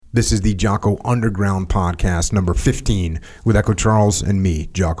This is the Jocko Underground Podcast, number 15, with Echo Charles and me,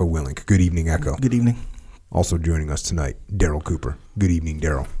 Jocko Willink. Good evening, Echo. Good evening. Also joining us tonight, Daryl Cooper. Good evening,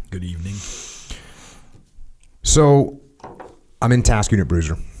 Daryl. Good evening. So, I'm in Task Unit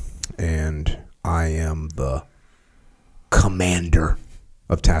Bruiser, and I am the commander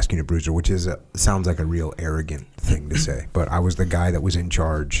of Task Unit Bruiser, which sounds like a real arrogant thing to say, but I was the guy that was in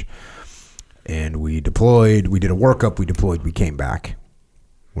charge, and we deployed, we did a workup, we deployed, we came back.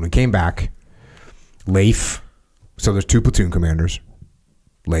 When we came back, Leif, so there's two platoon commanders,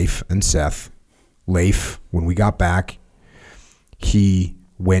 Leif and Seth. Leif, when we got back, he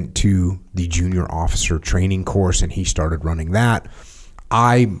went to the junior officer training course and he started running that.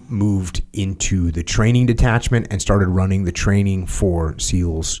 I moved into the training detachment and started running the training for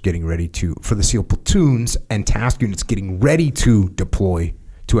SEALs for the SEAL platoons and task units getting ready to deploy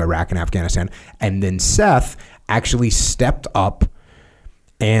to Iraq and Afghanistan. And then Seth actually stepped up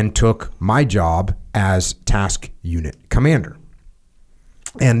and took my job as task unit commander.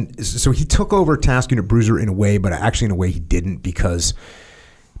 And so he took over Task Unit Bruiser in a way, but actually in a way he didn't because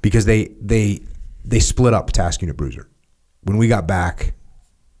they split up Task Unit Bruiser. When we got back,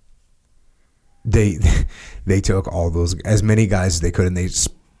 they took all those, as many guys as they could, and they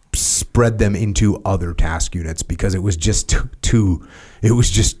spread them into other task units because it was just too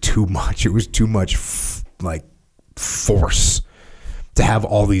much. It was too much like force to have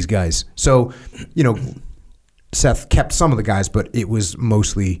all these guys. So, Seth kept some of the guys, but it was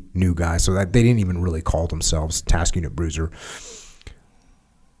mostly new guys, so that they didn't even really call themselves Task Unit Bruiser.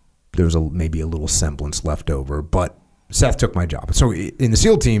 There was maybe a little semblance left over, but Seth took my job. So in the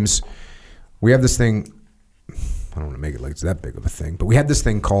SEAL teams, we have this thing, I don't want to make it like it's that big of a thing, but we had this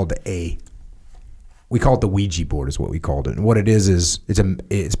thing called we call it the Ouija board is what we called it. And what it is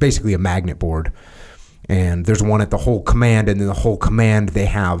it's basically a magnet board. And there's one at the whole command, and then the whole command they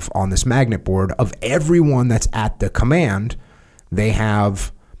have on this magnet board of everyone that's at the command, they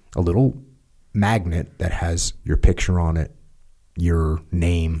have a little magnet that has your picture on it, your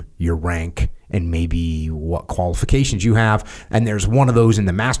name, your rank, and maybe what qualifications you have. And there's one of those in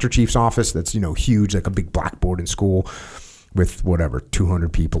the Master Chief's office that's, huge, like a big blackboard in school with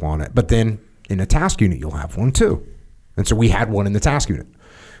 200 people on it. But then in a task unit, you'll have one too. And so we had one in the task unit.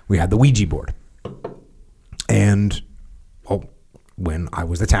 We had the Ouija board. And when I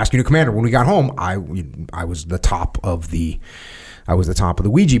was the task unit commander, when we got home, I was the top of the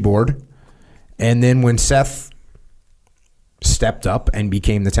Ouija board. And then when Seth stepped up and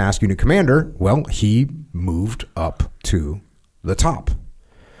became the task unit commander, well, he moved up to the top.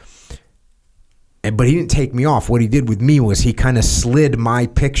 But he didn't take me off. What he did with me was he kind of slid my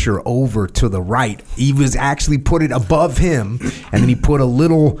picture over to the right. He was actually put it above him, and then he put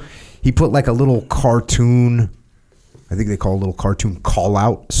like a little cartoon, I think they call it a little cartoon call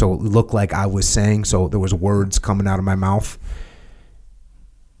out, so it looked like I was saying, so there was words coming out of my mouth.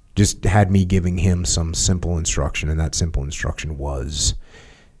 Just had me giving him some simple instruction, and that simple instruction was,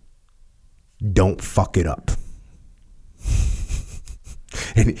 don't fuck it up.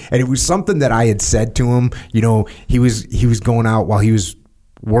 and it was something that I had said to him. He was going out while he was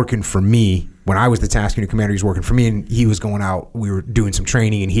working for me. When I was the task unit commander, he was working for me, and he was going out. We were doing some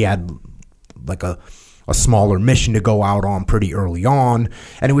training, and he had like a smaller mission to go out on pretty early on.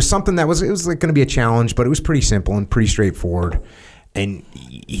 And it was something that was like going to be a challenge, but it was pretty simple and pretty straightforward. And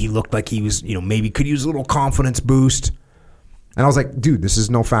he looked like he was, maybe could use a little confidence boost. And I was like, dude, this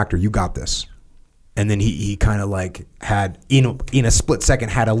is no factor. You got this. And then he kind of like had, in a split second,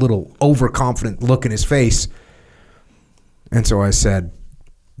 had a little overconfident look in his face. And so I said,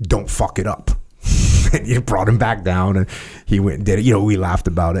 don't fuck it up. And you brought him back down, and he went and did it. We laughed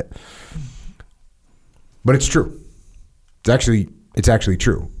about it. But it's true. It's actually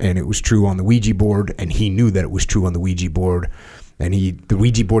true. And it was true on the Ouija board, and he knew that it was true on the Ouija board. And the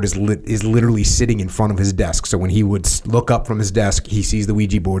Ouija board is literally sitting in front of his desk. So when he would look up from his desk, he sees the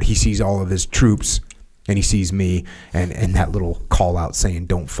Ouija board, he sees all of his troops, and he sees me, and that little call out saying,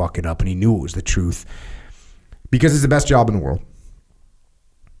 don't fuck it up. And he knew it was the truth. Because it's the best job in the world.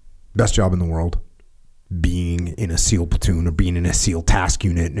 Best job in the world. Being in a SEAL platoon or being in a SEAL task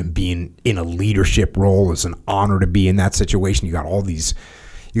unit and being in a leadership role is an honor to be in that situation. You got all these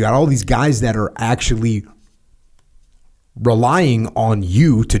guys that are actually relying on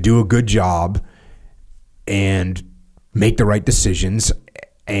you to do a good job and make the right decisions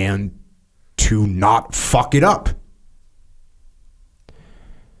and to not fuck it up.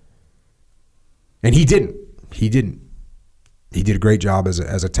 And he didn't. He did a great job as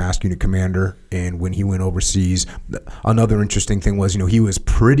a task unit commander. And when he went overseas, another interesting thing was, he was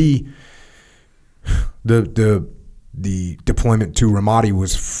pretty, the the deployment to Ramadi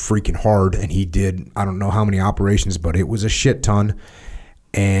was freaking hard, and he did, I don't know how many operations, but it was a shit ton.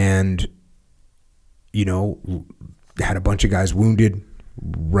 And, you know, had a bunch of guys wounded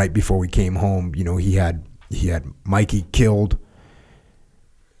right before we came home. You know, he had Mikey killed,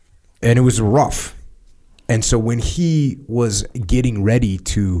 and it was rough. And so when he was getting ready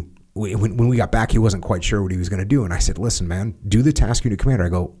to, when we got back, he wasn't quite sure what he was going to do. And I said, listen, man, do the task unit commander. I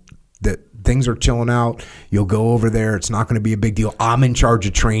go, that things are chilling out. You'll go over there. It's not going to be a big deal. I'm in charge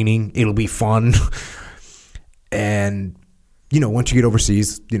of training. It'll be fun. And, you know, once you get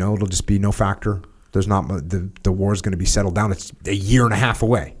overseas, you know, it'll just be no factor. There's not, the war's going to be settled down. It's a year and a half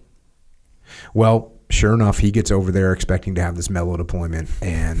away. Well, sure enough, he gets over there expecting to have this mellow deployment.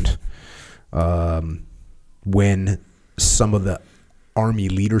 And when some of the Army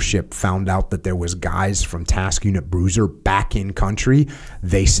leadership found out that there was guys from Task Unit Bruiser back in country,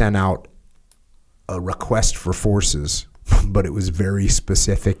 they sent out a request for forces, but it was very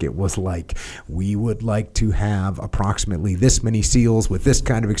specific. It was like, we would like to have approximately this many SEALs with this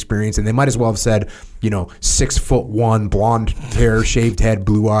kind of experience. And they might as well have said, you know, 6'1", blonde hair, shaved head,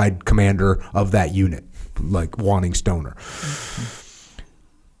 blue-eyed commander of that unit, like wanting stoner.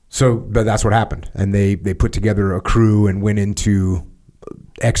 So, but that's what happened. And they put together a crew and went into,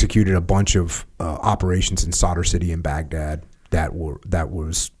 executed a bunch of operations in Sadr City and Baghdad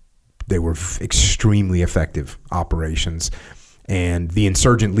they were extremely effective operations. And the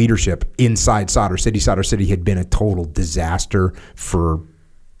insurgent leadership inside Sadr City had been a total disaster for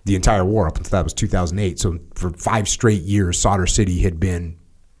the entire war up until that was 2008. So for 5 straight years, Sadr City had been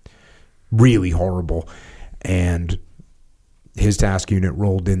really horrible. And his task unit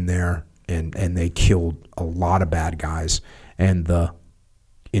rolled in there and they killed a lot of bad guys. And the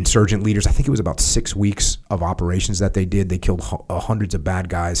insurgent leaders, I think it was about 6 weeks of operations that they did. They killed hundreds of bad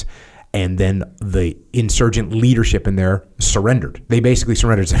guys. And then the insurgent leadership in there surrendered. They basically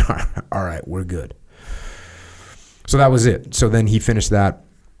surrendered and said, all right, we're good. So that was it. So then he finished that,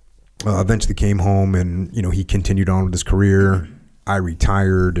 eventually came home, and, you know, he continued on with his career. I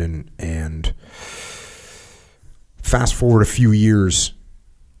retired, and fast forward a few years.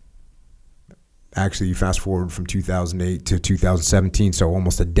 Actually, you fast forward from 2008 to 2017, so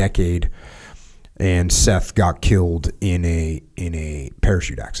almost a decade, and Seth got killed in a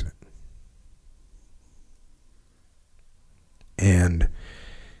parachute accident. And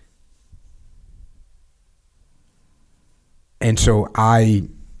so I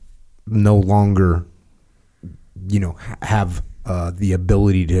no longer, you know, have the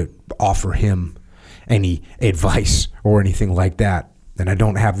ability to offer him any advice or anything like that. And I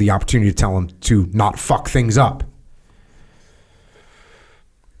don't have the opportunity to tell him to not fuck things up.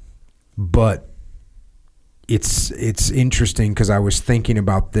 But it's interesting because I was thinking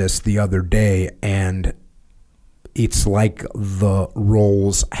about this the other day, and it's like the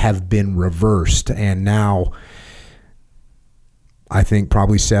roles have been reversed. And now I think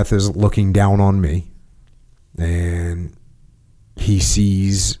probably Seth is looking down on me, and he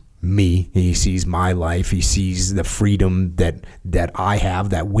sees me, he sees my life, he sees the freedom that I have,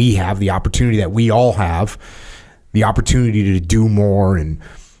 that we have, the opportunity that we all have, the opportunity to do more and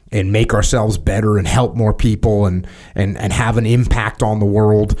make ourselves better and help more people and have an impact on the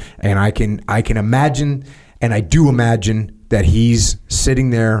world. And I can imagine, and I do imagine, that he's sitting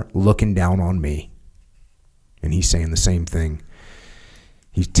there looking down on me, and he's saying the same thing.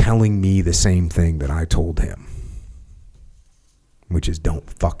 He's telling me the same thing that I told him, which is don't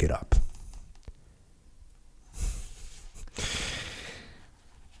fuck it up.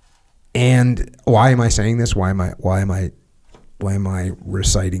 And why am I saying this? Why am I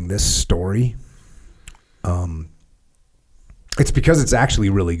reciting this story? It's because it's actually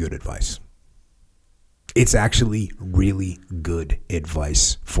really good advice. It's actually really good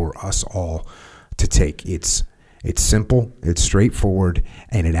advice for us all to take. It's simple, it's straightforward,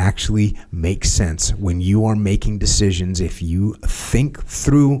 and it actually makes sense when you are making decisions. If you think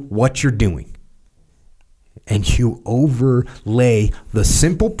through what you're doing and you overlay the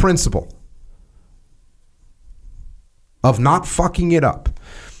simple principle of not fucking it up,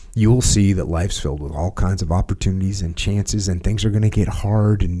 you'll see that life's filled with all kinds of opportunities and chances, and things are going to get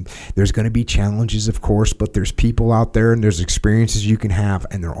hard, and there's going to be challenges, of course, but there's people out there and there's experiences you can have,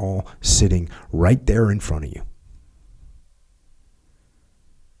 and they're all sitting right there in front of you.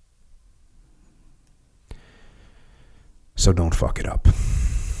 So don't fuck it up.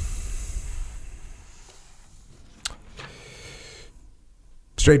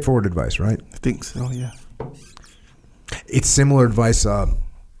 Straightforward advice, right? I think so, yeah. It's similar advice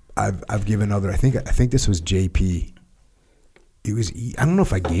I've given other. I think this was JP I don't know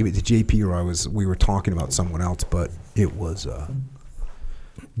if I gave it to JP or we were talking about someone else, but it was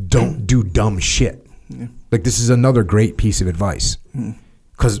don't do dumb shit. Yeah. Like, this is another great piece of advice.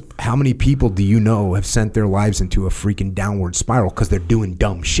 Because how many people do you know have sent their lives into a freaking downward spiral because they're doing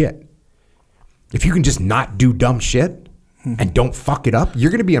dumb shit? If you can just not do dumb shit and don't fuck it up, you're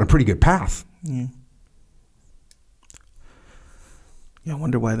going to be on a pretty good path. Yeah, I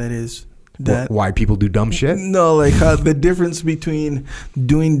wonder why that is. Why people do dumb shit? No, like the difference between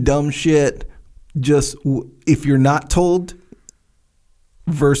doing dumb shit just if you're not told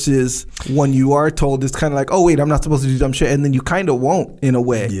versus when you are told, it's kind of like, oh wait, I'm not supposed to do dumb shit, and then you kind of won't in a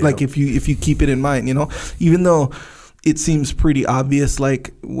way. Yep. Like if you keep it in mind, even though it seems pretty obvious,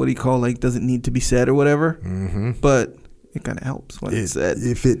 like what do you call, like doesn't need to be said or whatever, but it kind of helps when it's said.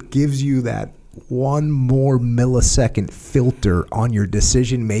 If it gives you that one more millisecond filter on your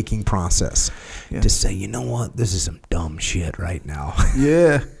decision making process to say, you know what, this is some dumb shit right now.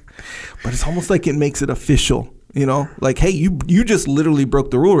 Yeah, but it's almost like it makes it official. Like, hey, you just literally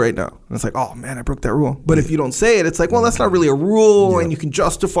broke the rule right now. And it's like, oh, man, I broke that rule. But if you don't say it, it's like, well, that's not really a rule. And you can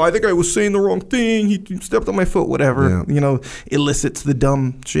justify the guy was saying the wrong thing. He stepped on my foot, whatever. Elicits the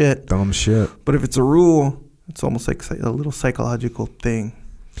dumb shit. Dumb shit. But if it's a rule, it's almost like a little psychological thing.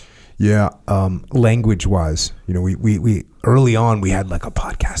 Yeah. Language-wise, we early on, we had like a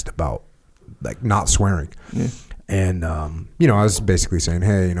podcast about like not swearing. Yeah. And, I was basically saying,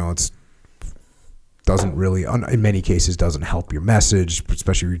 hey, it's doesn't really, in many cases, doesn't help your message,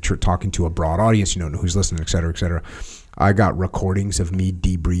 especially if you're talking to a broad audience, you don't know who's listening, et cetera, et cetera. I got recordings of me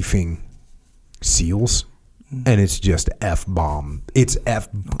debriefing SEALs, and it's just F-bomb. It's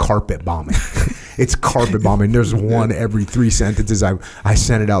carpet bombing. It's carpet bombing. There's one every 3 sentences. I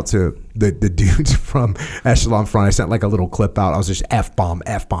sent it out to the dudes from Echelon Front. I sent like a little clip out. I was just F-bomb,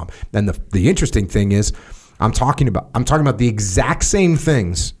 F-bomb. And the interesting thing is, I'm talking about the exact same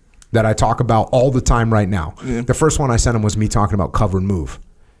things that I talk about all the time right now. Yeah. The first one I sent him was me talking about cover and move.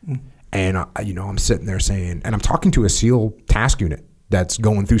 And, I'm sitting there saying, and I'm talking to a SEAL task unit that's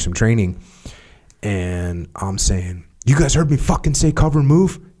going through some training. And I'm saying, you guys heard me fucking say cover and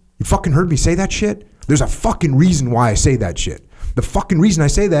move? You fucking heard me say that shit? There's a fucking reason why I say that shit. The fucking reason I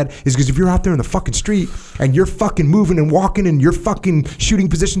say that is because if you're out there in the fucking street and you're fucking moving and walking and your fucking shooting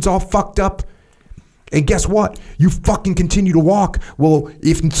position's all fucked up, and guess what? You fucking continue to walk. Well,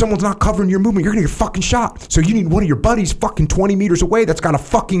 if someone's not covering your movement, you're going to get fucking shot. So you need one of your buddies fucking 20 meters away that's got a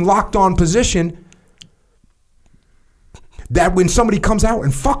fucking locked on position that when somebody comes out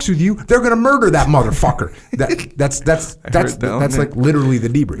and fucks with you, they're going to murder that motherfucker. That's like literally the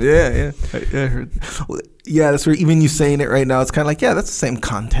debrief. Yeah. I heard. Yeah, that's where even you saying it right now, it's kind of like, yeah, that's the same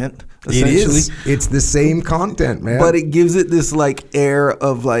content. It is. It's the same content, man. But it gives it this like air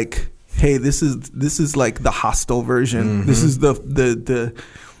of like, hey, this is like the hostile version. This is the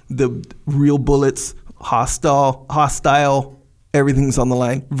real bullets, hostile, everything's on the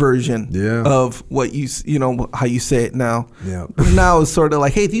line version of what how you say it now. Yeah. Now it's sort of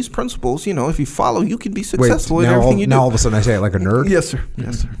like, hey, these principles, if you follow, you can be successful in everything you do. Now all of a sudden I say it like a nerd? Yes, sir.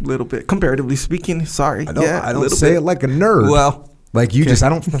 A little bit. Comparatively speaking, sorry. I don't say it like a nerd. Well, like you just, I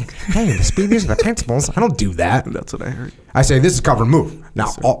don't think, hey, these are the principles. I don't do that. That's what I heard. I say this is cover and move.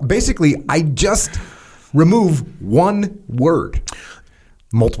 Now, basically, I just remove one word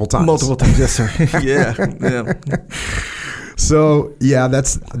multiple times. Yes, sir. Yeah. So, yeah,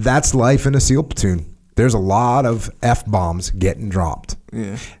 that's life in a SEAL platoon. There's a lot of F-bombs getting dropped.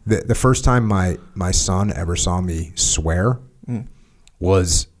 Yeah. The first time my son ever saw me swear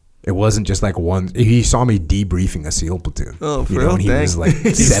was... It wasn't just like one. He saw me debriefing a SEAL platoon. Oh, for real? When he was like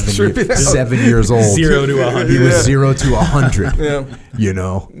 7 years old. 0 to 100. He was 0 to 100.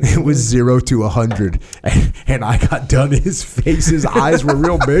 It was 0 to 100, and I got done. His face, his eyes were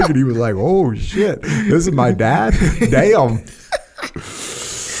real big, and he was like, "Oh shit, this is my dad." Damn.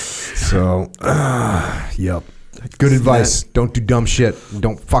 So, yep. Good advice. Don't do dumb shit.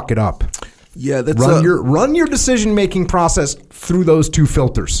 Don't fuck it up. Yeah, that's run your decision making process through those 2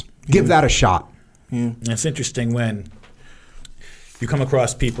 filters. Give that a shot. Yeah. It's interesting when you come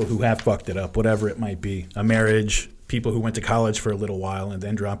across people who have fucked it up, whatever it might be, a marriage, people who went to college for a little while and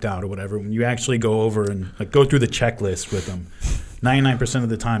then dropped out or whatever. When you actually go over and like go through the checklist with them, 99% of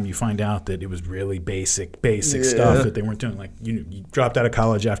the time you find out that it was really basic stuff that they weren't doing. Like you dropped out of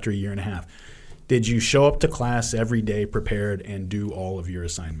college after a year and a half. Did you show up to class every day prepared and do all of your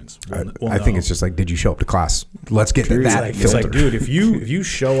assignments? I think it's just like, did you show up to class? Let's get to that filter. It's like, dude, if you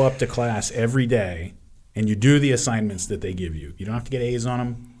show up to class every day and you do the assignments that they give you, you don't have to get A's on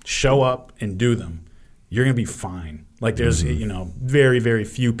them. Show up and do them. you're going to be fine. Like there's, very, very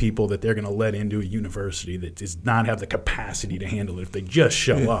few people that they're going to let into a university that does not have the capacity to handle it if they just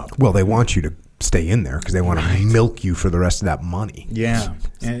show up. Well, they want you to stay in there because they want to milk you for the rest of that money. Yeah,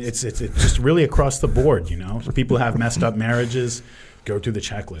 and it's just really across the board, So people have messed up marriages. Go through the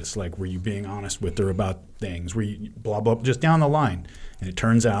checklist. Like, were you being honest with her about things? Were you blah, blah, just down the line? And it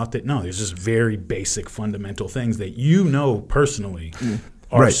turns out that, no, there's just very basic fundamental things that personally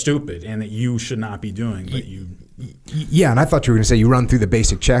are stupid and that you should not be doing. But Yeah, and I thought you were going to say you run through the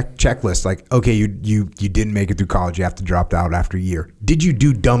basic checklist. Like, okay, you didn't make it through college. You have to drop out after a year. Did you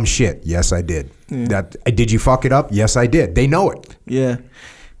do dumb shit? Yes, I did. Did you fuck it up? Yes, I did. They know it. Yeah.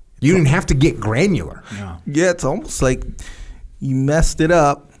 You didn't have to get granular. Yeah, it's almost like you messed it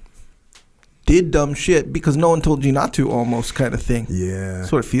up, did dumb shit because no one told you not to, almost kind of thing. Yeah.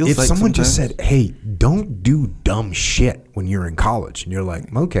 That's what it feels like. If someone sometimes. just said, hey, don't do dumb shit when you're in college, and you're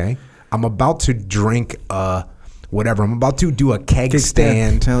like, okay, I'm about to drink whatever. I'm about to do a keg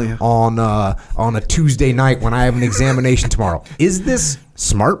stand on a Tuesday night when I have an examination tomorrow. Is this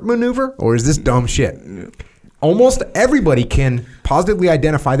smart maneuver or is this dumb shit? Yeah. Almost everybody can positively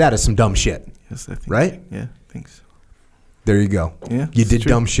identify that as some dumb shit. Yes, I think right? So. Yeah, I think so. There you go. Yeah, you did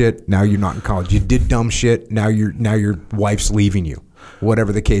dumb shit. Now you're not in college. You did dumb shit. Now your wife's leaving you.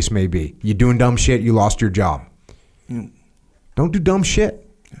 Whatever the case may be. You're doing dumb shit. You lost your job. Don't do dumb shit.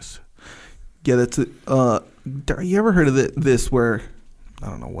 Yes. Yeah, that's it. You ever heard of this where, I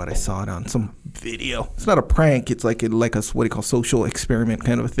don't know what, I saw it on some video. It's not a prank. It's like a what do you call social experiment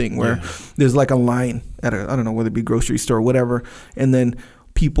kind of a thing where there's like a line at I don't know, whether it be grocery store or whatever, and then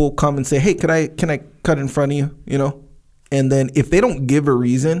people come and say, hey, can I cut in front of you, And then if they don't give a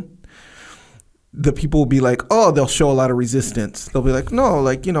reason, the people will be like, oh, they'll show a lot of resistance. They'll be like, no,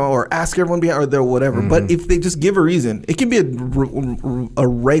 or ask everyone behind or they'll whatever. Mm-hmm. But if they just give a reason, it can be a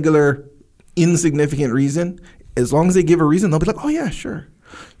regular, insignificant reason. As long as they give a reason, they'll be like, oh, yeah, sure.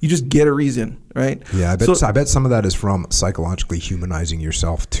 You just get a reason, right? Yeah, I bet some of that is from psychologically humanizing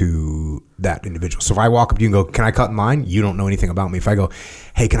yourself to that individual. So if I walk up to you and go, can I cut in line? You don't know anything about me. If I go,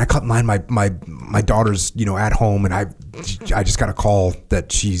 hey, can I cut in line? My daughter's, at home and I just got a call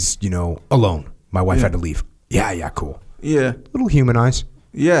that she's, alone. My wife had to leave. Yeah, cool. Yeah. A little humanize.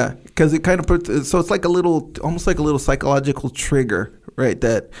 Yeah, because it kind of puts, so it's like almost like a little psychological trigger, right?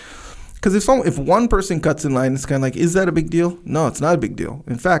 Because if one person cuts in line, it's kind of like, is that a big deal? No, it's not a big deal.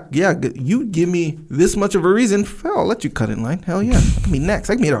 In fact, yeah, you give me this much of a reason, I'll let you cut in line. Hell yeah, I can be next.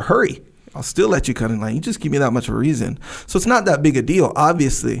 I can be in a hurry. I'll still let you cut in line. You just give me that much of a reason. So it's not that big a deal,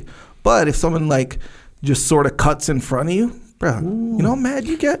 obviously. But if someone just sort of cuts in front of you, bro, you know how mad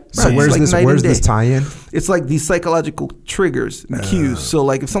you get? Bro, so where's this tie-in? It's like these psychological triggers and cues. So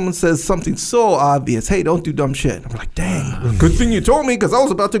if someone says something so obvious, hey, don't do dumb shit. I'm like, dang, good thing you told me because I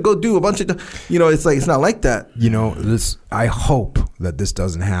was about to go do a bunch of, it's like, it's not like that. I hope that this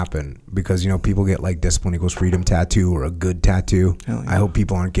doesn't happen because, people get like discipline equals freedom tattoo or a good tattoo. Yeah. I hope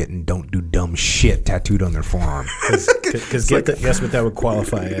people aren't getting don't do dumb shit tattooed on their forearm. Because guess what that would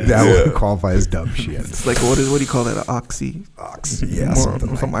qualify as? That would qualify as dumb shit. It's like, what do you call that? Oxy, yeah,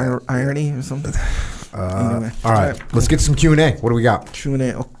 some irony or something. Anyway. All right, let's get some Q&A. What do we got?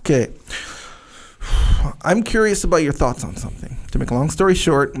 Q&A, okay. I'm curious about your thoughts on something. To make a long story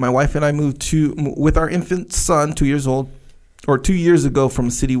short, my wife and I moved with our infant son, 2 years old, or 2 years ago from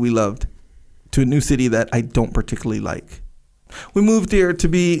a city we loved to a new city that I don't particularly like. We moved here to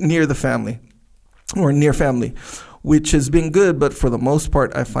be near the family, or near family, which has been good, but for the most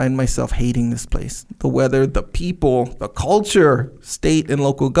part, I find myself hating this place. The weather, the people, the culture, state and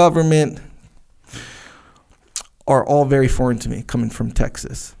local government are all very foreign to me, coming from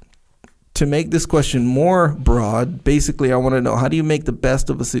Texas. To make this question more broad, basically I want to know, how do you make the best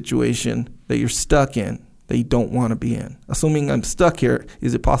of a situation that you're stuck in, that you don't want to be in? Assuming I'm stuck here,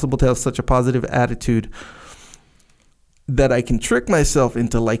 is it possible to have such a positive attitude that I can trick myself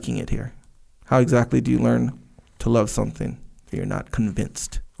into liking it here? How exactly do you learn to love something that you're not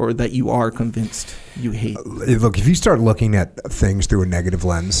convinced, or that you are convinced you hate? Look, if you start looking at things through a negative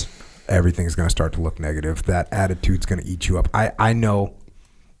lens, everything's going to start to look negative. That attitude's going to eat you up. I know,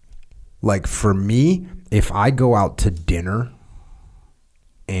 like for me, if I go out to dinner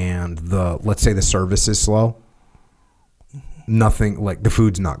and let's say the service is slow, nothing, like the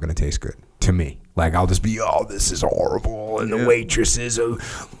food's not going to taste good to me. Like I'll just be, oh, this is horrible, and the waitresses are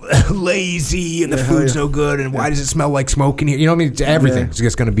lazy, and the food's no good, and why does it smell like smoke in here? You know what I mean? Everything's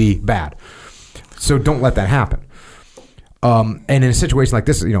just going to be bad. So don't let that happen. And in a situation like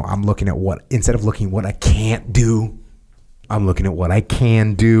this, I'm looking at instead of looking what I can't do, I'm looking at what I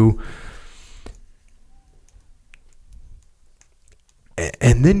can do.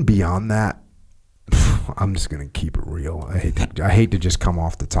 And then beyond that, I'm just gonna keep it real. I hate to just come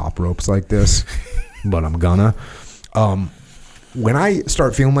off the top ropes like this, but I'm gonna. When I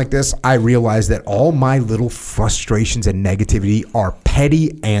start feeling like this, I realize that all my little frustrations and negativity are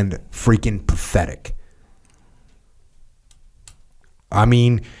petty and freaking pathetic. I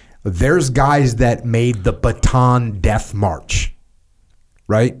mean, there's guys that made the Bataan Death March,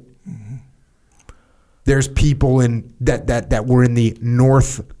 right? Mm-hmm. There's people in that were in the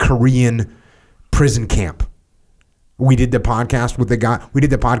North Korean prison camp. We did the podcast with the guy. We did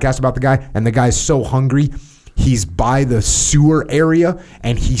the podcast about the guy, and the guy's so hungry. He's by the sewer area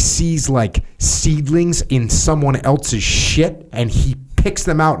and he sees like seedlings in someone else's shit and he picks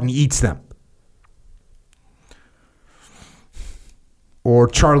them out and eats them. Or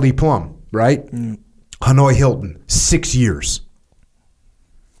Charlie Plum, right? Hanoi Hilton, 6 years.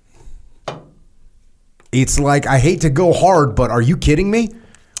 It's like, I hate to go hard, but are you kidding me?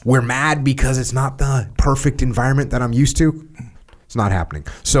 We're mad because it's not the perfect environment that I'm used to. It's not happening.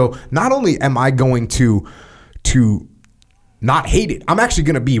 So not only am I going to not hate it, I'm actually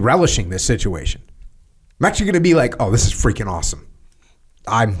going to be relishing this situation. I'm actually going to be like, oh, this is freaking awesome.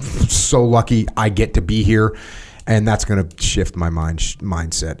 I'm so lucky I get to be here, and that's going to shift my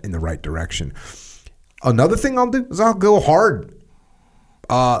mindset in the right direction. Another thing I'll do is I'll go hard,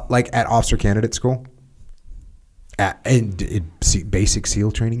 like at officer candidate school, basic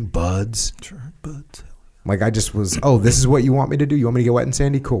SEAL training, buds. Sure, buds. Like I just was, oh, this is what you want me to do? You want me to get wet and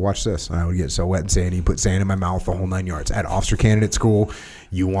sandy? Cool, watch this. And I would get so wet and sandy, put sand in my mouth, the whole 9 yards. At officer candidate school,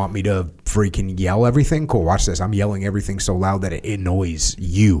 you want me to freaking yell everything? Cool, watch this. I'm yelling everything so loud that it annoys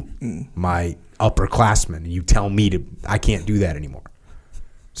you, my upperclassmen. You tell me I can't do that anymore.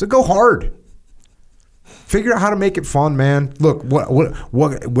 So go hard. Figure out how to make it fun, man. Look,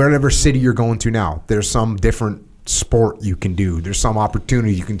 whatever city you're going to now, there's some different sport you can do. There's some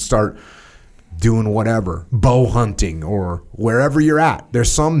opportunity you can start doing whatever, bow hunting or wherever you're at.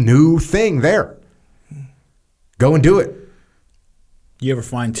 There's some new thing there. Go and do it. You ever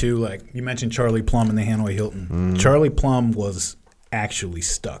find too, like you mentioned Charlie Plum and the Hanoi Hilton. Charlie Plum was actually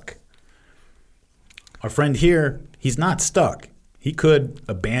stuck. Our friend here, he's not stuck. He could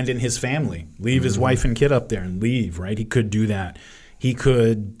abandon his family, leave his wife and kid up there and leave, right? He could do that. He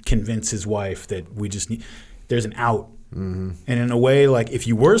could convince his wife that we just need, there's an out. And in a way, like if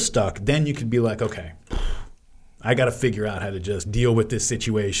you were stuck, then you could be like, okay, I got to figure out how to just deal with this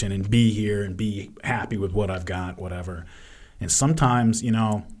situation and be here and be happy with what I've got, whatever. And sometimes, you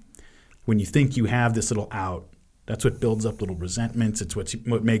know, when you think you have this little out, that's what builds up little resentments. It's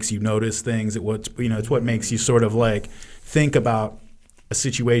what makes you notice things. It's what makes you sort of like think about a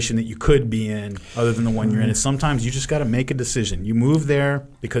situation that you could be in other than the one you're in. And sometimes you just got to make a decision. You move there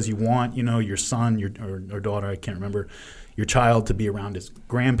because you want, you know, your son or daughter, I can't remember, your child to be around his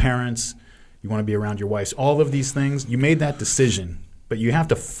grandparents. You want to be around your wife. All of these things, you made that decision. But you have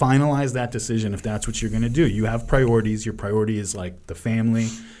to finalize that decision if that's what you're going to do. You have priorities. Your priority is like the family,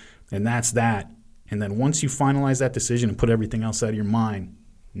 and that's that. And then once you finalize that decision and put everything else out of your mind,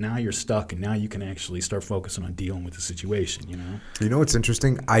 now you're stuck, and now you can actually start focusing on dealing with the situation, you know? You know what's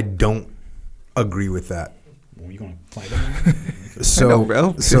interesting? I don't agree with that. Well, you going to play that? So, know,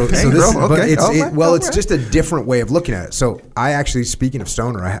 bro. So Hey, this, bro, but okay. it's just a different way of looking at it. So I actually, speaking of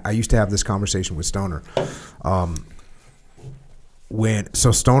Stoner, I used to have this conversation with Stoner.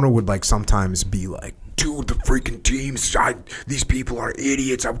 So Stoner would like sometimes be like, dude, the freaking teams, these people are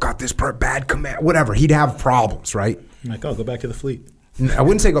idiots. I've got this bad command, whatever. He'd have problems, right? I'm like, oh, go back to the fleet. I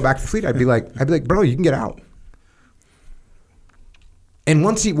wouldn't say go back to the fleet. I'd be like, bro, you can get out. And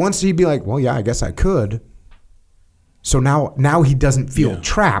once he'd be like, well, yeah, I guess I could. So now he doesn't feel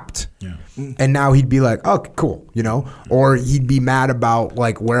trapped. Yeah. And now he'd be like, oh, cool, you know? Or he'd be mad about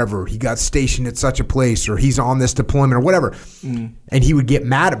like wherever he got stationed at such a place, or he's on this deployment or whatever. And he would get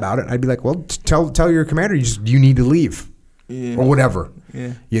mad about it. I'd be like, well, tell your commander you need to leave or whatever.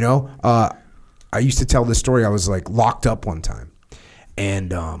 Yeah. You know? I used to tell this story. I was like locked up one time.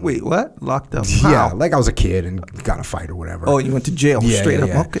 And wait, what? Locked up? Yeah, How? like I was a kid and got in a fight or whatever. Oh, you went to jail straight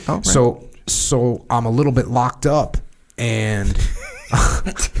up. Okay. All right. So I'm a little bit locked up and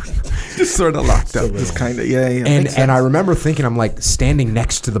just sort of locked up. Just kind of, yeah. And I remember thinking, I'm like standing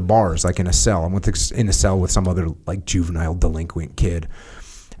next to the bars, like in a cell. I'm in a cell with some other like juvenile delinquent kid.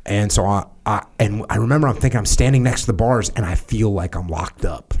 And so I remember I'm thinking I'm standing next to the bars and I feel like I'm locked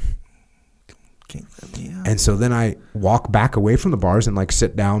up. And so then I walk back away from the bars and like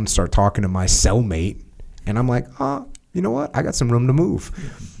sit down and start talking to my cellmate. And I'm like, you know what? I got some room to move.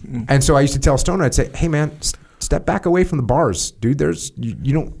 And so I used to tell Stoner, I'd say, hey man, step back away from the bars, dude.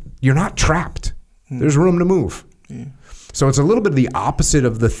 You're not trapped. There's room to move. So it's a little bit of the opposite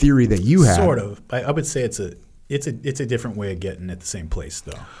of the theory that you had. Sort of. I would say it's a different way of getting at the same place,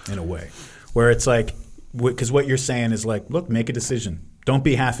 though, in a way, where it's like, because what you're saying is like, look, make a decision. Don't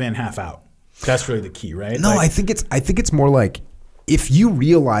be half in, half out. That's really the key, right? No, like, I think it's more like, if you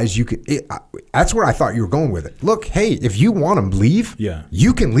realize you could, that's where I thought you were going with it. Look, hey, if you want to leave,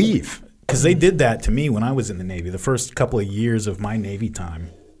 you can leave. Because they did that to me when I was in the Navy. The first couple of years of my Navy time,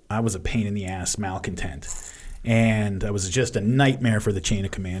 I was a pain in the ass malcontent. And I was just a nightmare for the chain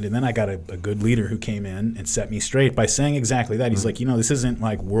of command. And then I got a good leader who came in and set me straight by saying exactly that. He's like, this isn't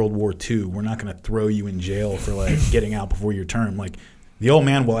like World War II. We're not going to throw you in jail for like getting out before your term. Like, the old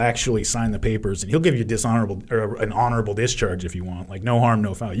man will actually sign the papers, and he'll give you an honorable discharge if you want. Like, no harm,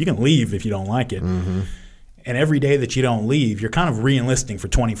 no foul. You can leave if you don't like it. Mm-hmm. And every day that you don't leave, you're kind of re-enlisting for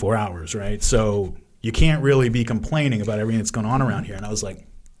 24 hours, right? So you can't really be complaining about everything that's going on around here. And I was like,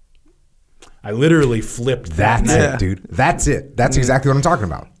 I literally flipped that. That's it, dude. That's it. That's exactly what I'm talking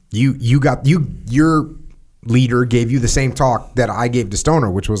about. Your leader gave you the same talk that I gave to Stoner,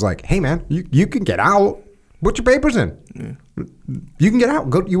 which was like, hey, man, you can get out. Put your papers in. You can get out.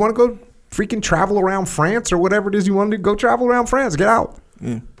 Go. You want to go freaking travel around France or whatever it is you want to do? Go travel around France. Get out.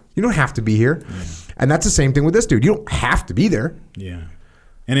 You don't have to be here. And that's the same thing with this dude. You don't have to be there. Yeah.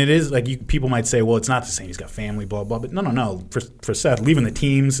 And it is like people might say, well, it's not the same. He's got family, blah, blah. But no. For Seth, leaving the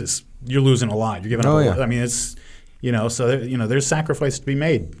teams, you're losing a lot. You're giving up a lot. I mean, it's, so there's sacrifice to be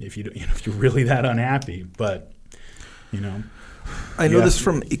made if you're really that unhappy. But, I know this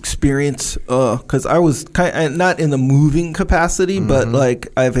from experience because I was not in the moving capacity, but like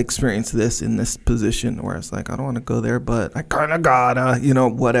I've experienced this in this position where it's like, I don't want to go there, but I kind of gotta,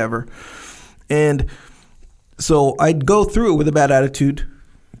 whatever. And so I'd go through it with a bad attitude.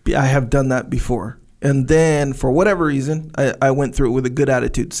 I have done that before. And then for whatever reason, I went through it with a good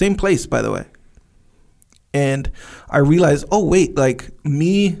attitude. Same place, by the way. And I realized, oh, wait, like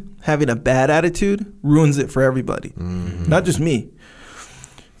me having a bad attitude ruins it for everybody, not just me.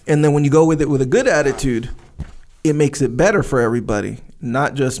 And then when you go with it with a good attitude, it makes it better for everybody,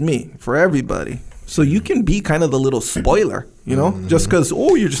 not just me, for everybody. So you can be kind of the little spoiler, just because,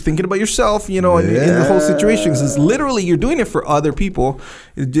 you're just thinking about yourself, in the whole situation. Because literally you're doing it for other people.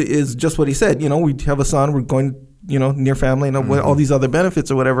 It is just what he said. We have a son, we're going, near family and all these other benefits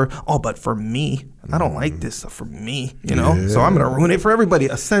or whatever. Oh, but for me, I don't like this stuff for me, So I'm going to ruin it for everybody,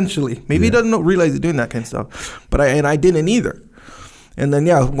 essentially. Maybe he doesn't realize he's doing that kind of stuff. But I didn't either. And then,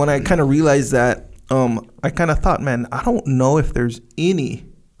 when I kind of realized that, I kind of thought, man, I don't know if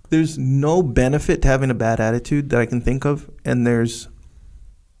there's no benefit to having a bad attitude that I can think of. And there's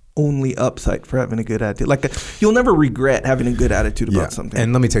only upside for having a good attitude. Like you'll never regret having a good attitude about something.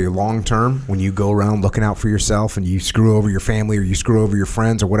 And let me tell you, long term, when you go around looking out for yourself and you screw over your family or you screw over your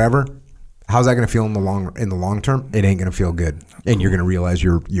friends or whatever, how's that going to feel in the long term? It ain't going to feel good. And you're going to realize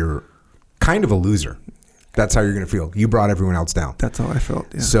you're kind of a loser. That's how you're going to feel. You brought everyone else down. That's how I felt.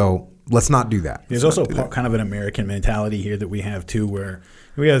 Yeah. So let's not do that. There's also kind of an American mentality here that we have too, where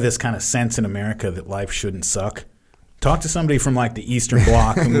we have this kind of sense in America that life shouldn't suck. Talk to somebody from like the Eastern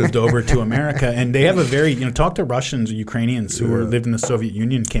Bloc who moved over to America, and they have a very, talk to Russians or Ukrainians who lived in the Soviet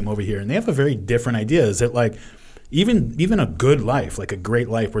Union, came over here, and they have a very different idea. Is that like even a good life, like a great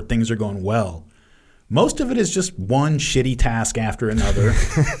life where things are going well, most of it is just one shitty task after another,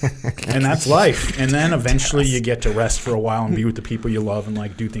 and that's life. And then eventually you get to rest for a while and be with the people you love and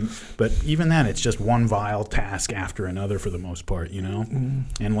like do things. But even then, it's just one vile task after another for the most part,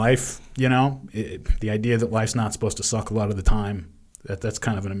 And life, the idea that life's not supposed to suck a lot of the time, that's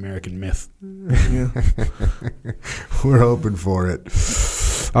kind of an American myth. Yeah. We're hoping for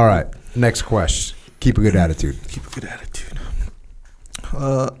it. All right, next question. Keep a good attitude. Keep a good attitude.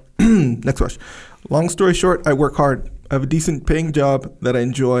 Next question. Long story short, I work hard. I have a decent paying job that I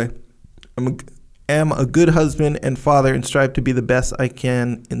enjoy. Am a good husband and father and strive to be the best I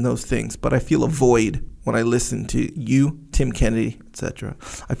can in those things. But I feel a void when I listen to you, Tim Kennedy, etc.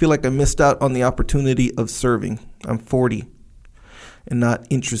 I feel like I missed out on the opportunity of serving. I'm 40 and not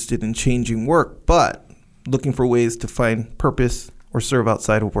interested in changing work, but looking for ways to find purpose or serve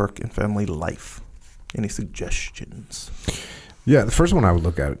outside of work and family life. Any suggestions? Yeah, the first one I would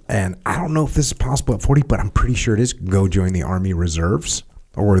look at, and I don't know if this is possible at 40, but I'm pretty sure it is, go join the Army Reserves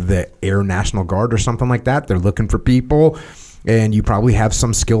or the Air National Guard or something like that. They're looking for people, and you probably have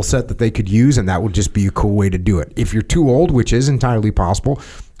some skill set that they could use, and that would just be a cool way to do it. If you're too old, which is entirely possible,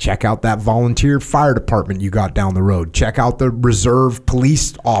 check out that volunteer fire department you got down the road. Check out the reserve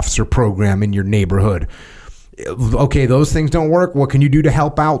police officer program in your neighborhood. Okay, those things don't work. What can you do to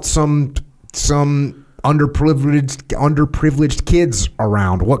help out some underprivileged kids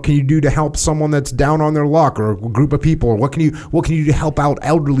around? What can you do to help someone that's down on their luck, or a group of people? Or what can you do to help out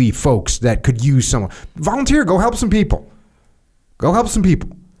elderly folks that could use someone? Volunteer, go help some people. Go help some people.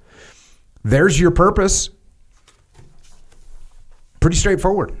 There's your purpose. Pretty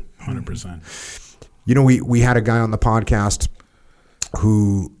straightforward. 100%. You know, we had a guy on the podcast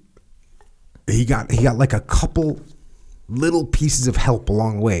who he got like a couple little pieces of help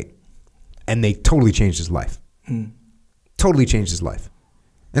along the way, and they totally changed his life. Totally changed his life.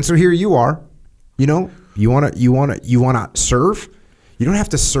 And so here you are, you know, you want to serve. You don't have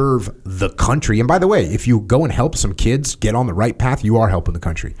to serve the country. And by the way, if you go and help some kids get on the right path, you are helping the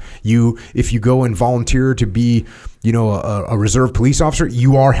country. If you go and volunteer to be, you know, a reserve police officer,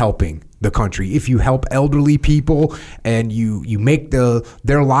 you are helping the country. If you help elderly people and you make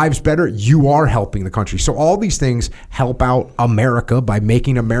their lives better, you are helping the country. So all these things help out America by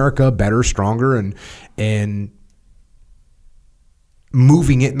making America better, stronger, and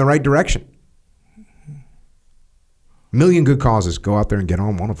moving it in the right direction. Million good causes. Go out there and get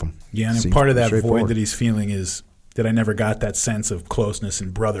on one of them. Yeah, and part of that void that he's feeling is that I never got that sense of closeness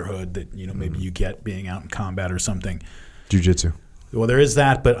and brotherhood that, you know, maybe you get being out in combat or something. Jiu-jitsu. Well, there is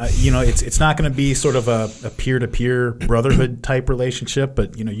that, but you know, it's not going to be sort of a peer-to-peer brotherhood type relationship.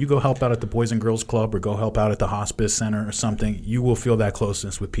 But you know, you go help out at the Boys and Girls Club or go help out at the hospice center or something, you will feel that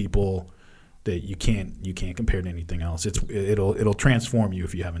closeness with people that you can't compare to anything else. It'll transform you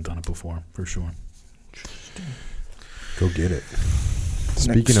if you haven't done it before, for sure. Go get it.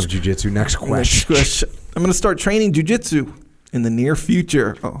 Speaking of jiu-jitsu, next question. I'm going to start training jiu-jitsu in the near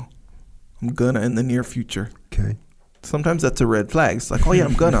future. Oh, I'm gonna in the near future. Okay. Sometimes that's a red flag. It's like, oh yeah,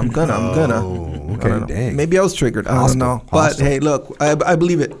 I'm gonna. Oh, okay, dang. Maybe I was triggered. I don't know. But hey, look, I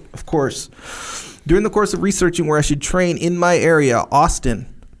believe it, of course. During the course of researching where I should train in my area,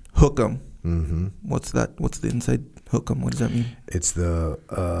 Austin, Hookem. Mm-hmm. What's that? What's the inside Hookem? What does that mean? It's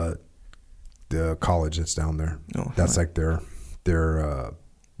the college that's down there. Oh, that's like their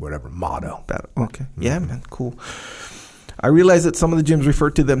whatever motto. Okay. Yeah, man. Cool. I realize that some of the gyms refer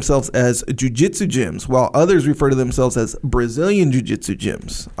to themselves as jiu-jitsu gyms, while others refer to themselves as Brazilian jiu-jitsu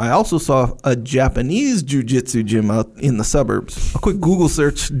gyms. I also saw a Japanese jiu-jitsu gym out in the suburbs. A quick Google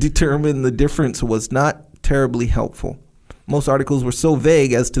search determined the difference was not terribly helpful. Most articles were so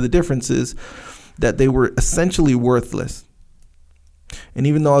vague as to the differences that they were essentially worthless. And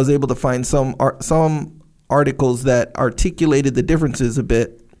even though I was able to find some articles that articulated the differences a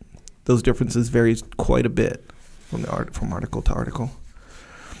bit, those differences varied quite a bit from article to article.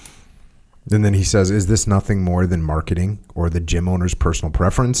 And then he says, is this nothing more than marketing or the gym owner's personal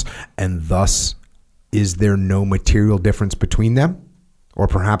preference? And thus, is there no material difference between them? Or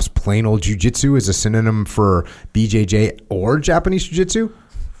perhaps plain old jiu-jitsu is a synonym for BJJ or Japanese jiu-jitsu?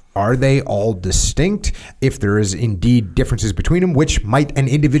 Are they all distinct? If there is indeed differences between them, which might an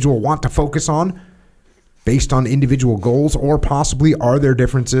individual want to focus on based on individual goals? Or possibly are there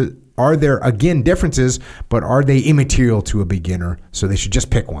differences? Are there, again, differences, but are they immaterial to a beginner, so they should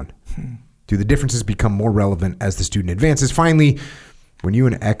just pick one? Do the differences become more relevant as the student advances? Finally, when you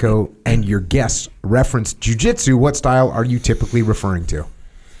and Echo and your guests reference jiu-jitsu, what style are you typically referring to?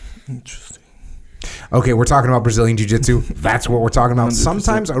 Interesting. Okay, we're talking about Brazilian jiu-jitsu. That's what we're talking about. 100%.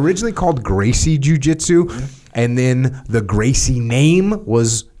 Sometimes originally called Gracie jiu-jitsu, and then the Gracie name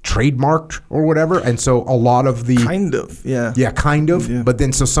was trademarked or whatever, and so a lot of the kind of. But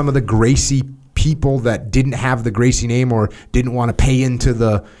then so some of the Gracie people that didn't have the Gracie name or didn't want to pay into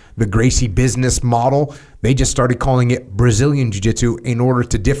the Gracie business model, they just started calling it Brazilian jiu-jitsu in order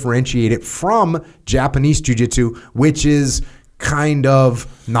to differentiate it from Japanese jiu-jitsu, which is kind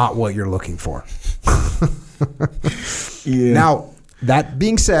of not what you're looking for. Yeah. Now, that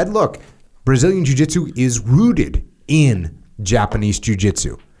being said, look, Brazilian jiu-jitsu is rooted in Japanese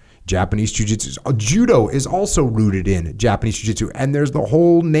jiu-jitsu. Japanese jiu-jitsu. Judo is also rooted in Japanese jiu-jitsu. And there's the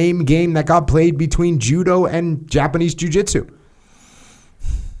whole name game that got played between judo and Japanese jiu-jitsu.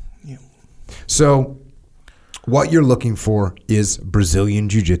 Yeah. So what you're looking for is Brazilian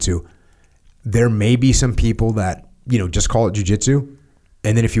jiu-jitsu. There may be some people that, just call it jiu-jitsu.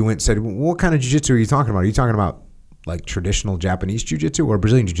 And then if you went and said, well, what kind of jiu-jitsu are you talking about? Are you talking about like traditional Japanese jiu-jitsu or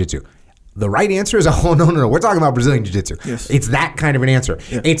Brazilian jiu-jitsu? The right answer is, no. We're talking about Brazilian jiu-jitsu. Yes. It's that kind of an answer.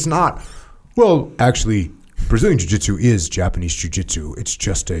 Yeah. It's not, well, actually, Brazilian jiu-jitsu is Japanese jiu-jitsu. It's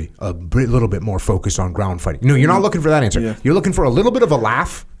just a little bit more focused on ground fighting. No, you're not looking for that answer. Yeah. You're looking for a little bit of a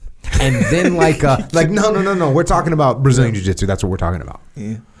laugh and then no. We're talking about Brazilian jiu-jitsu. That's what we're talking about.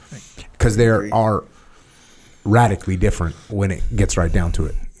 Yeah. Because there are radically different when it gets right down to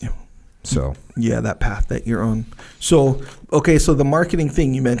it. Yeah. So yeah, that path that you're on. So okay, so the marketing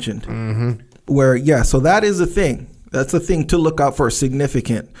thing you mentioned. Mm-hmm. So that is a thing. That's a thing to look out for,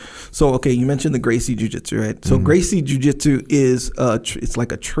 significant. So, okay, you mentioned the Gracie Jiu-Jitsu, right? So Gracie Jiu-Jitsu is, it's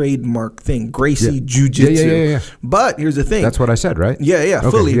like a trademark thing, Gracie Jiu-Jitsu. Yeah. But here's the thing. That's what I said, right? Yeah, Okay,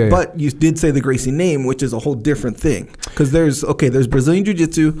 fully. yeah. But you did say the Gracie name, which is a whole different thing. Because there's Brazilian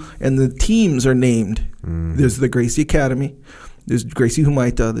Jiu-Jitsu, and the teams are named. There's the Gracie Academy. There's Gracie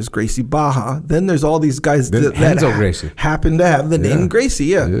Humaita. There's Gracie Baja. Then there's all these guys that Gracie. happen to have the name Gracie.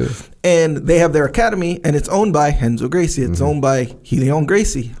 Yeah. And they have their academy, and it's owned by Renzo Gracie. It's owned by Helion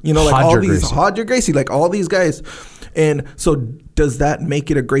Gracie. You know, like Hodger all these Gracie. Hodger Gracie, like all these guys. And so, does that make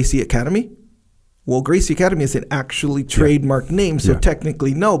it a Gracie Academy? Well, Gracie Academy is an actually trademarked name, so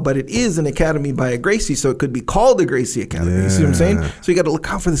technically no, but it is an academy by a Gracie, so it could be called a Gracie Academy. You see what I'm saying? So you got to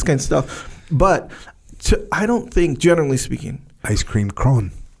look out for this kind of stuff. But I don't think, generally speaking, Ice cream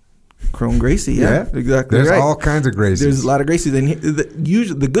Crone Gracie, exactly. There's right. all kinds of Gracies. There's a lot of Gracies. And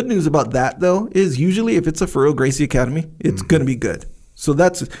usually, the good news about that, though, is usually if it's a for real Gracie Academy, it's going to be good. So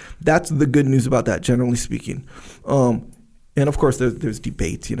that's the good news about that, generally speaking. And of course, there's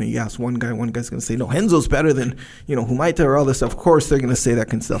debates. You know, you ask one guy's going to say, no, Renzo's better than, Humaita or all this stuff. Of course, they're going to say that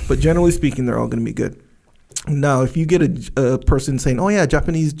kind of stuff. But generally speaking, they're all going to be good. Now, if you get a person saying, oh, yeah,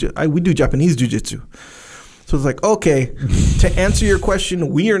 we do Japanese Jiu-Jitsu. So it's like, okay, to answer your question,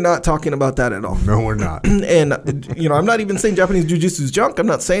 we are not talking about that at all. No, we're not. And, I'm not even saying Japanese jiu-jitsu is junk. I'm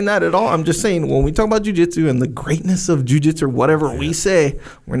not saying that at all. I'm just saying when we talk about jiu-jitsu and the greatness of jiu-jitsu or whatever we say,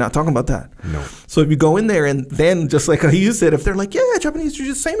 we're not talking about that. No. So if you go in there and then just like how you said, if they're like, yeah, Japanese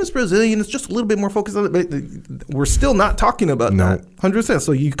jiu-jitsu, same as Brazilian, it's just a little bit more focused on it. But we're still not talking about that. 100%.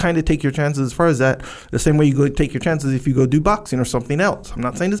 So you kind of take your chances as far as that. The same way you go take your chances if you go do boxing or something else. I'm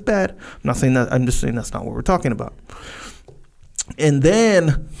not saying it's bad. I'm not saying that. I'm just saying that's not what we're talking about. And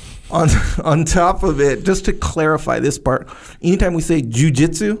then on top of it, just to clarify this part, anytime we say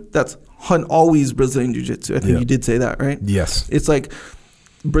jiu-jitsu, that's always Brazilian jiu-jitsu. I think you did say that, right? Yes. It's like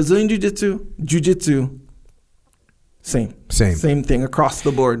Brazilian jiu-jitsu, same thing across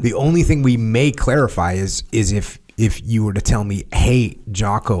the board. The only thing we may clarify is if you were to tell me, hey,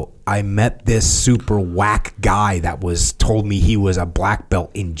 Jocko, I met this super whack guy that told me he was a black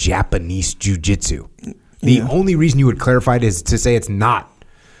belt in Japanese jiu-jitsu. The only reason you would clarify it is to say it's not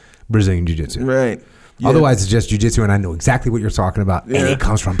Brazilian jiu-jitsu. Right. Yeah. Otherwise, it's just jiu-jitsu, and I know exactly what you're talking about, and it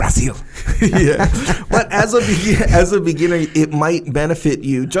comes from Brazil. But as a beginner, it might benefit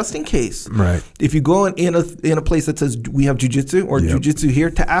you just in case. Right. If you go in a place that says we have jiu-jitsu or jiu-jitsu here,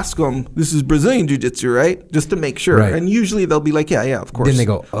 to ask them, this is Brazilian jiu-jitsu, right? Just to make sure. Right. And usually they'll be like, yeah, of course. Then they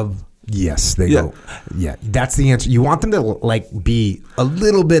go, yes, they go. Yeah, that's the answer. You want them to be a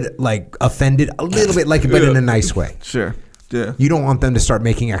little bit offended, a little bit but in a nice way. Sure. Yeah. You don't want them to start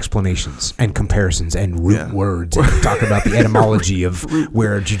making explanations and comparisons and root words and talk about the etymology of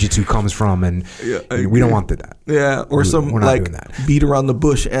where jiu-jitsu comes from, and we don't want that. Yeah, or we're not doing that. Beat around the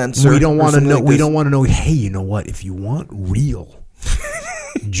bush answer. We don't want to know. We don't want to know. Hey, you know what? If you want real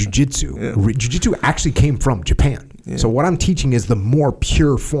jiu-jitsu, jiu-jitsu actually came from Japan. Yeah. So what I'm teaching is the more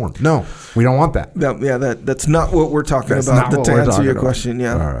pure form. No, we don't want that. That's not what we're talking about. To answer your question,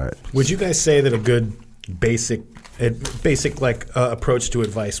 yeah. All right. Would you guys say that a good basic approach to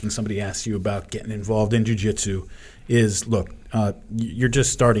advice when somebody asks you about getting involved in jiu-jitsu is, look, you're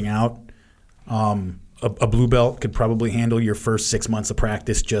just starting out. A blue belt could probably handle your first 6 months of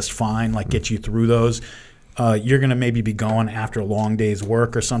practice just fine, get you through those. You're going to maybe be going after a long day's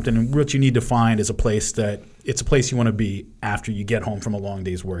work or something. And what you need to find is a place you want to be after you get home from a long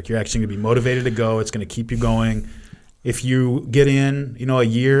day's work. You're actually going to be motivated to go. It's going to keep you going. If you get in, a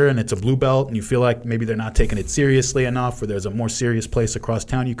year and it's a blue belt and you feel like maybe they're not taking it seriously enough, or there's a more serious place across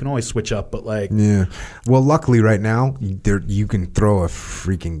town, you can always switch up. But well, luckily right now you can throw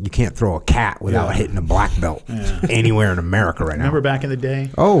you can't throw a cat without hitting a black belt anywhere in America right now. Remember back in the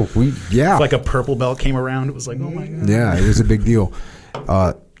day? Oh, If a purple belt came around, it was like, oh my god. Yeah, it was a big deal.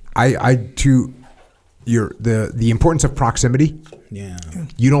 The importance of proximity. Yeah.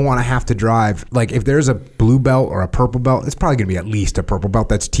 You don't want to have to drive. If there's a blue belt or a purple belt, it's probably going to be at least a purple belt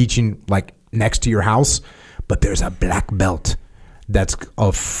that's teaching next to your house. But there's a black belt that's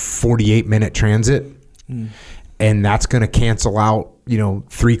a 48-minute transit. And that's going to cancel out,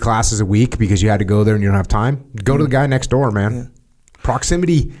 3 classes a week because you had to go there and you don't have time. Go to the guy next door, man. Yeah.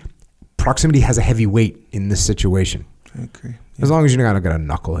 Proximity has a heavy weight in this situation. I agree. Yeah. As long as you're not going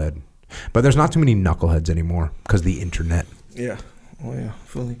to knucklehead. But there's not too many knuckleheads anymore because of the internet. Yeah. Oh, yeah.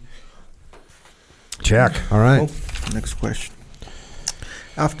 Fully. Check. All right. Next question.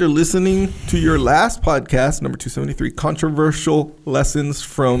 After listening to your last podcast, number 273, Controversial Lessons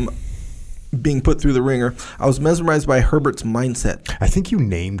from Being Put Through the Ringer. I was mesmerized by Herbert's mindset. I think you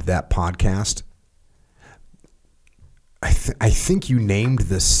named that podcast. I think you named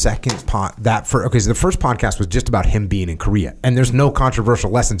the second so the first podcast was just about him being in Korea, and there's no controversial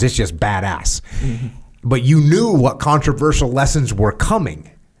lessons. It's just badass. Mm-hmm. But you knew what controversial lessons were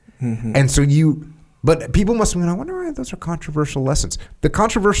coming, and so but people must have been, I wonder why those are controversial lessons. The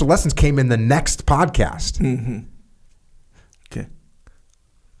controversial lessons came in the next podcast. Mm-hmm. Okay.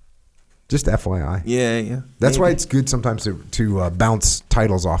 Just FYI. Yeah. That's why it's good sometimes to bounce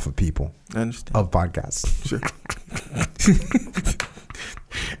titles off of people. I understand. Of podcasts. Sure.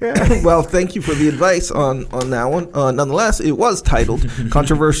 Well, thank you for the advice on that one. Nonetheless, it was titled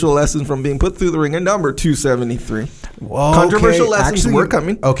Controversial Lessons from Being Put Through the Ringer, number 273. Well, controversial lessons were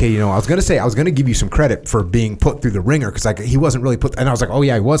coming. Okay, I was going to give you some credit for being put through the ringer, because he wasn't really put, and I was like, oh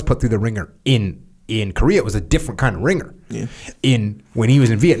yeah, he was put through the ringer in Korea. It was a different kind of ringer. Yeah. When he was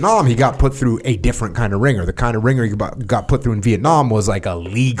in Vietnam, he got put through a different kind of ringer. The kind of ringer he got put through in Vietnam was like a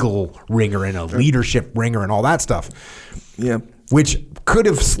legal ringer and a leadership ringer and all that stuff. Yeah. Which could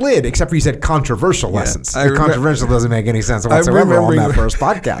have slid, except for you said controversial lessons. Controversial doesn't make any sense whatsoever on that first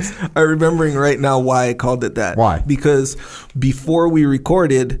podcast. I'm remembering right now why I called it that. Why? Because before we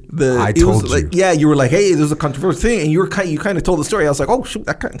recorded, you were like, hey, there's a controversial thing, and you kind of told the story. I was like, oh shoot,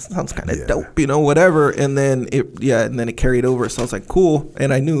 that kind of sounds kind of dope, whatever. And then it carried over. So I was like, cool.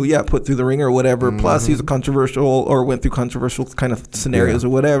 And I knew, Put Through the Ringer or whatever. Mm-hmm. Plus, he's a controversial or went through controversial kind of scenarios or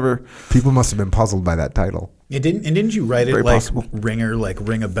whatever. People must have been puzzled by that title. Didn't you write it Very like possible. ringer, like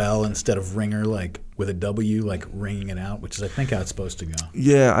ring a bell, instead of ringer, like with a W, like ringing it out, which is I think how it's supposed to go.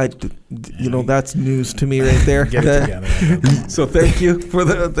 Yeah, that's news to me right there. Get it together. So thank you for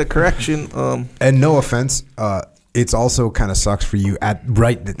the correction. And no offense, it's also kind of sucks for you at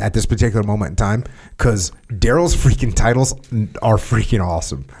this particular moment in time, because Daryl's freaking titles are freaking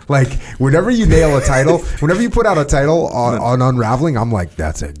awesome. Like, whenever you nail a title, whenever you put out a title on Unraveling, I'm like,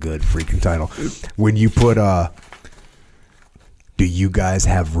 that's a good freaking title. When you put do you guys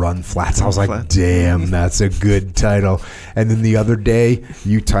have run flats? I was like, damn, that's a good title. And then the other day,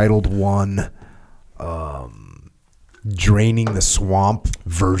 you titled one Draining the Swamp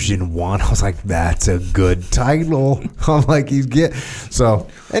version 1. I was like, that's a good title. I'm like, so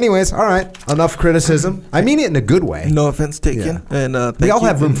anyways, all right, enough criticism. I mean it in a good way. No offense taken. Yeah. And we all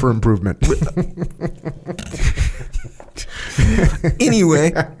have room for improvement.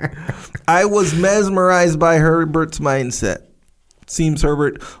 Anyway, I was mesmerized by Herbert's mindset. Seems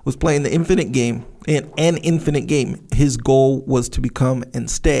Herbert was playing the infinite game, and an infinite game. His goal was to become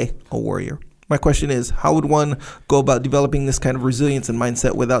and stay a warrior. My question is, how would one go about developing this kind of resilience and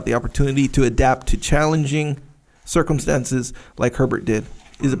mindset without the opportunity to adapt to challenging circumstances like Herbert did?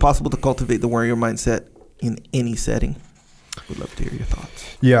 Is it possible to cultivate the warrior mindset in any setting? Would love to hear your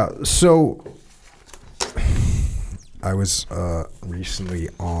thoughts. Yeah, so I was recently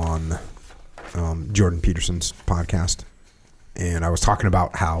on Jordan Peterson's podcast, and I was talking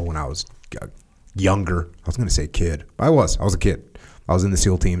about how when I was younger, I was going to say kid, but I was a kid. I was in the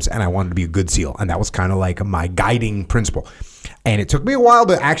SEAL teams, and I wanted to be a good SEAL, and that was kind of like my guiding principle. And it took me a while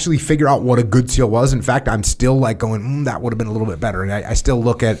to actually figure out what a good SEAL was. In fact, I'm still like going, that would have been a little bit better. And I still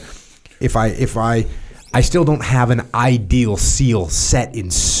look at if I still don't have an ideal SEAL set in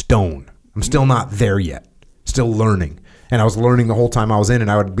stone. I'm still not there yet. Still learning. And I was learning the whole time I was in,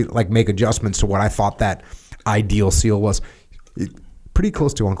 and I would make adjustments to what I thought that ideal SEAL was. Pretty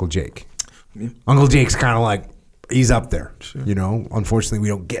close to Uncle Jake. Yeah. Uncle Jake's kind of like, he's up there. Sure. Unfortunately, we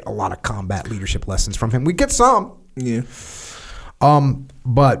don't get a lot of combat leadership lessons from him. We get some. Yeah.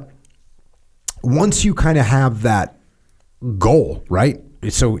 But once you kind of have that goal, right?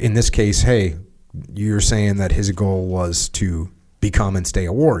 So in this case, hey, you're saying that his goal was to become and stay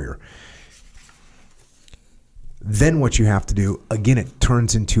a warrior. Then what you have to do, again, it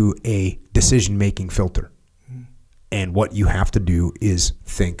turns into a decision-making filter. And what you have to do is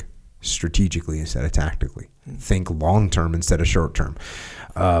think strategically instead of tactically. Think long-term instead of short-term.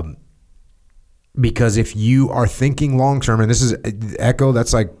 Because if you are thinking long-term, and this is Echo,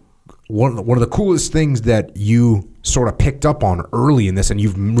 that's like one of the coolest things that you sort of picked up on early in this, and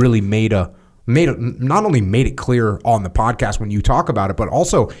you've really not only made it clear on the podcast when you talk about it, but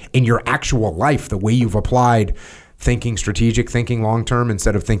also in your actual life, the way you've applied thinking strategic, thinking long-term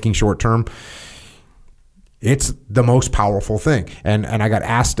instead of thinking short-term. It's the most powerful thing. And I got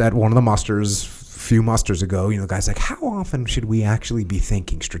asked at one of the musters a few musters ago, the guy's like, how often should we actually be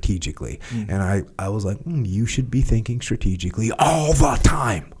thinking strategically? Mm-hmm. And I was like, you should be thinking strategically all the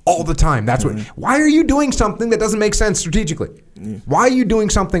time. All the time. That's why are you doing something that doesn't make sense strategically? Mm-hmm. Why are you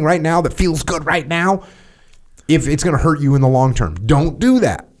doing something right now that feels good right now if it's going to hurt you in the long term? Don't do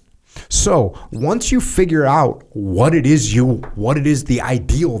that. So once you figure out what it is the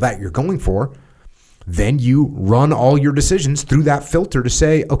ideal that you're going for, then you run all your decisions through that filter to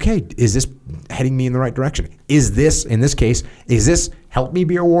say, okay, is this heading me in the right direction? Is this, in this case, is this help me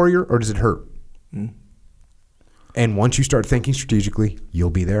be a warrior or does it hurt? And once you start thinking strategically, you'll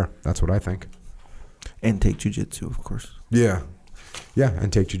be there. That's what I think. And take jujitsu, of course. Yeah. Yeah,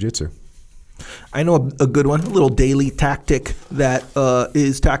 and take jujitsu. I know a good one, a little daily tactic that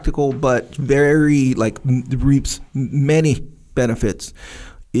is tactical but very reaps many benefits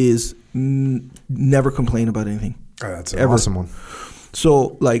is never complain about anything. Oh, that's an awesome one.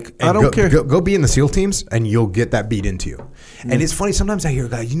 So, I don't care. Go be in the SEAL teams, and you'll get that beat into you. And it's funny, sometimes I hear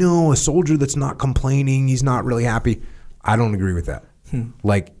guys, a soldier that's not complaining, he's not really happy. I don't agree with that.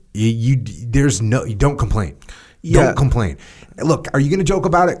 You don't complain. Yeah. Don't complain. Look, are you going to joke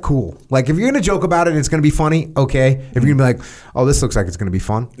about it? Cool. If you're going to joke about it and it's going to be funny, okay. If you're going to be like, oh, this looks like it's going to be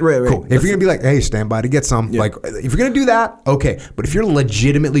fun, right. Cool. If you're going to be like, hey, stand by to get some, if you're going to do that, okay. But if you're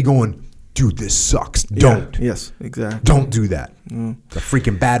legitimately going, dude, this sucks, don't. Yeah. Yes, exactly. Don't do that. It's a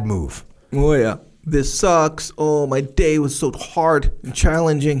freaking bad move. Oh, yeah. This sucks. Oh, my day was so hard and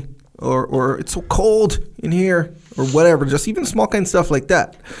challenging. Or it's so cold in here. Or whatever. Just even small kind of stuff like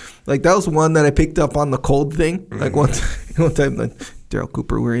that. That was one that I picked up on the cold thing. One time, Daryl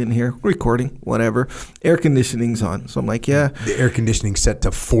Cooper, we're in here recording, whatever. Air conditioning's on. So I'm like, yeah. The air conditioning's set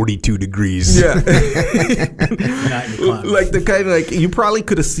to 42 degrees. Yeah. The kind of you probably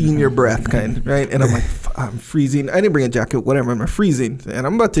could have seen your breath kind, right? And I'm like, I'm freezing. I didn't bring a jacket, whatever. I'm freezing. And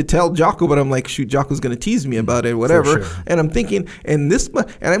I'm about to tell Jocko, but I'm like, shoot, Jocko's going to tease me about it, whatever. Sure. And I'm thinking, and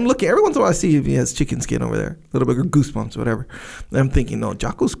I'm looking, every once in a while I see if he has chicken skin over there, a little bit of goosebumps, whatever. And I'm thinking, no,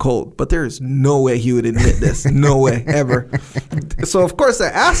 Jocko's cold, but there is no way he would admit this. No way, ever. So, of course, I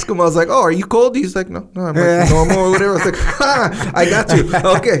asked him, I was like, oh, are you cold? He's like, no, I'm normal or whatever. I was like, I got you.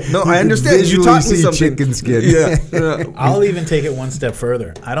 Okay, no, I understand. You taught me something. Chicken skin. Yeah. I'll even take it one step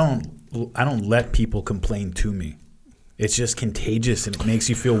further. I don't let people complain to me. It's just contagious and it makes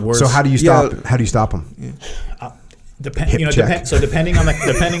you feel worse. So how do you stop? How do you stop them? Depending on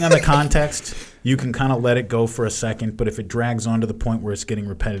the context, you can kind of let it go for a second. But if it drags on to the point where it's getting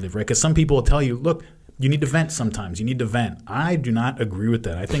repetitive, right? Because some people will tell you, look, you need to vent sometimes. You need to vent. I do not agree with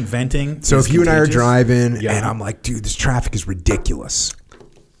that. I think venting. So is if you and I are contagious. driving, and I'm like, dude, this traffic is ridiculous.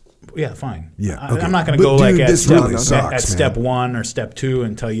 Yeah, fine. Yeah, okay. I'm not going to But go dude, at this really sucks, at step 1 or step 2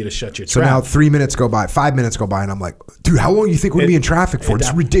 and tell you to shut your So trap. now 3 minutes go by, 5 minutes go by, and I'm like, dude, how long do you think we're going to be in traffic for?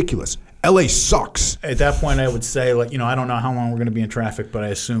 It's ridiculous. LA sucks. At that point, I would say, I don't know how long we're going to be in traffic, but I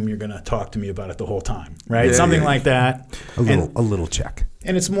assume you're going to talk to me about it the whole time, right? Yeah, Something like that. A little check.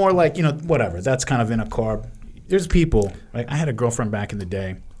 And it's more like, whatever. That's kind of in a car. There's people, I had a girlfriend back in the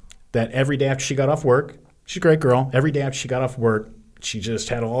day that every day after she got off work, she's a great girl, every day after she got off work, she just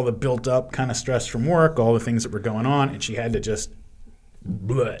had all the built up kind of stress from work, all the things that were going on, and she had to just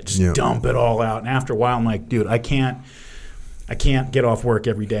dump it all out. And after a while, I'm like, dude, I can't get off work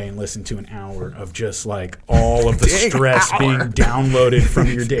every day and listen to an hour of just all of the stress being downloaded from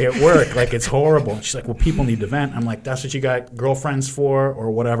your day at work. It's horrible. And she's like, well, people need to vent. I'm like, that's what you got girlfriends for or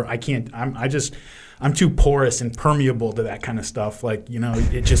whatever. I can't. I'm too porous and permeable to that kind of stuff.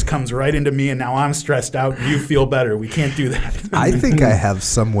 It just comes right into me, and now I'm stressed out. And you feel better. We can't do that. I think I have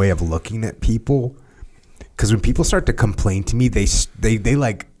some way of looking at people, because when people start to complain to me, they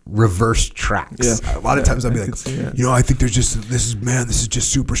reverse tracks. Yeah. A lot of times I'll be like, I think this is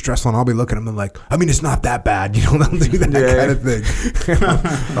just super stressful, and I'll be looking at them and like, it's not that bad. They'll do that kind of thing.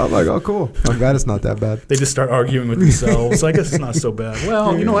 I'm like, oh, cool. I'm glad it's not that bad. They just start arguing with themselves. I guess it's not so bad.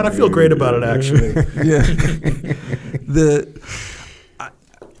 Well, you know what? I feel great about it, actually. Yeah.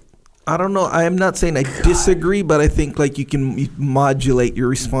 I don't know. I am not saying I disagree, but I think you can modulate your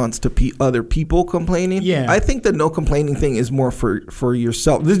response to other people complaining. Yeah. I think the no complaining thing is more for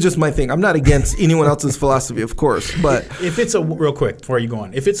yourself. This is just my thing. I'm not against anyone else's philosophy, of course, but if it's real quick before you go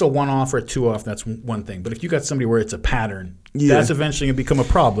on, if it's a one-off or a two-off, that's one thing. But if you got somebody where it's a pattern, that's eventually going to become a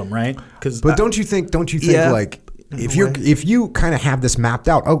problem, right? But don't you think if you kind of have this mapped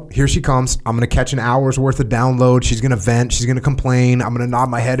out, oh, here she comes, I'm going to catch an hour's worth of download, she's going to vent, she's going to complain, I'm going to nod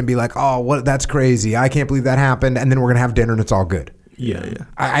my head and be like, oh, what? That's crazy, I can't believe that happened, and then we're going to have dinner and it's all good. Yeah.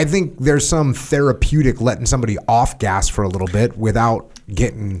 I think there's some therapeutic letting somebody off gas for a little bit without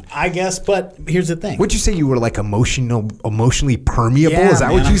getting... I guess, but here's the thing. What'd you say? You were emotionally permeable? Yeah, Is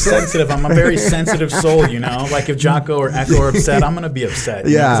that what you said? Sensitive. I'm a very sensitive soul, if Jocko or Echo are upset, I'm going to be upset.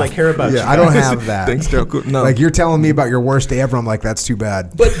 Yeah. Because I care about you. I don't have that. Thanks, Jocko. No. You're telling me about your worst day ever, I'm like, that's too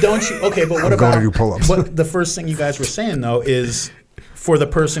bad. But don't you... Okay, but what I'm about... going to do pull-ups. But the first thing you guys were saying, though, is... for the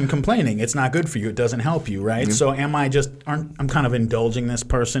person complaining. It's not good for you. It doesn't help you, right? Mm-hmm. So I'm kind of indulging this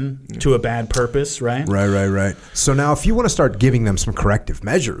person to a bad purpose, right? Right. So now if you want to start giving them some corrective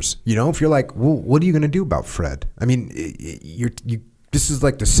measures, if you're like, well, what are you going to do about Fred? I mean, this is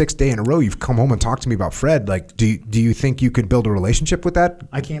like the 6th day in a row you've come home and talked to me about Fred. Like, do you think you could build a relationship with that?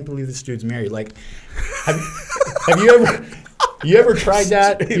 I can't believe this dude's married. Like, have you ever tried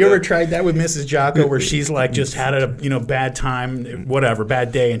that? You ever tried that with Mrs. Jocko, where she's like just had a bad time, whatever,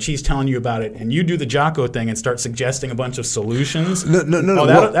 bad day, and she's telling you about it, and you do the Jocko thing and start suggesting a bunch of solutions? No.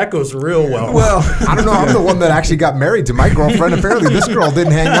 That goes real well. Well, I don't know. I'm the one that actually got married to my girlfriend. Apparently, this girl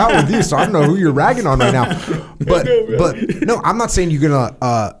didn't hang out with you, so I don't know who you're ragging on right now. But no, I'm not saying you're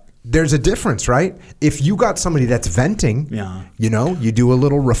gonna. There's a difference, right? If you got somebody that's venting, you do a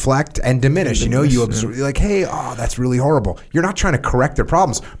little reflect and diminish. You observe, you're like, hey, that's really horrible. You're not trying to correct their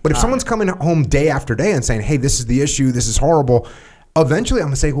problems. But if someone's coming home day after day and saying, hey, this is the issue, this is horrible, eventually I'm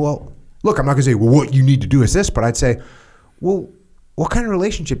going to say, well, look, I'm not going to say, well, what you need to do is this, but I'd say, well, what kind of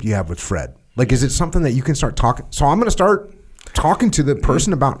relationship do you have with Fred? Like, is it something that you can start talking? So I'm going to start talking to the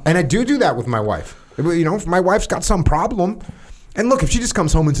person about, and I do that with my wife. If my wife's got some problem, and look, if she just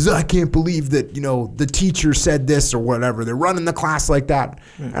comes home and says, I can't believe that, the teacher said this or whatever, they're running the class like that.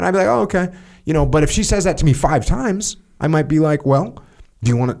 And I'd be like, oh, okay. But if she says that to me 5 times, I might be like, well,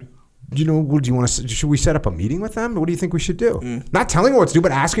 do you want to, should we set up a meeting with them? What do you think we should do? Not telling her what to do,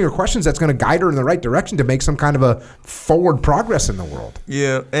 but asking her questions that's going to guide her in the right direction to make some kind of a forward progress in the world.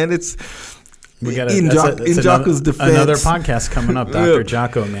 Yeah. And it's, We got in Jocko's defense. Another podcast coming up, Dr.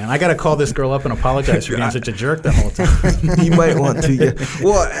 Jocko, man. I got to call this girl up and apologize for being such a jerk the whole time. You might want to, yeah.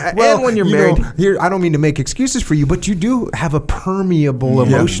 Well, and when you're married. Here, I don't mean to make excuses for you, but you do have a permeable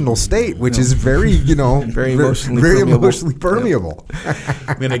emotional state, which is very, very emotionally permeable.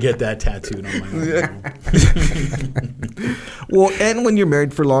 I'm going to get that tattooed on my arm. Well, and when you're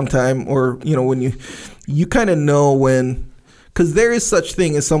married for a long time, or, when you kind of know when. Because there is such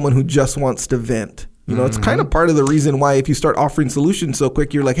thing as someone who just wants to vent. It's kind of part of the reason why if you start offering solutions so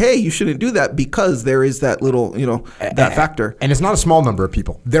quick, you're like, hey, you shouldn't do that, because there is that little, that factor. And it's not a small number of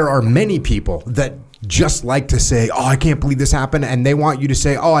people. There are many people that just like to say, oh, I can't believe this happened. And they want you to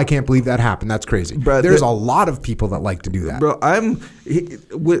say, oh, I can't believe that happened. That's crazy. Bro, there's a lot of people that like to do that. Bro,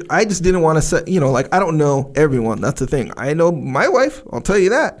 I just didn't want to say, I don't know everyone. That's the thing. I know my wife, I'll tell you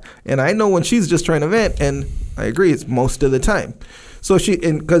that. And I know when she's just trying to vent, and I agree, it's most of the time. So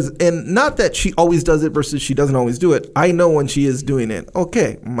and not that she always does it versus she doesn't always do it. I know when she is doing it.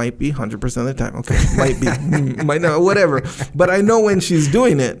 Okay, might be 100% of the time. Okay, might be, might not, whatever. But I know when she's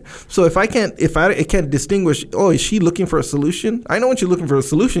doing it. So if I can't distinguish, is she looking for a solution? I know when she's looking for a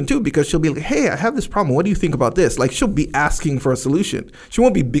solution too, because she'll be like, hey, I have this problem. What do you think about this? Like, she'll be asking for a solution. She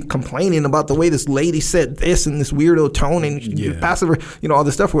won't be complaining about the way this lady said this in this weirdo tone and passive, all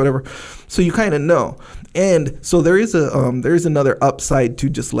this stuff or whatever. So you kind of know. And so there is another upside to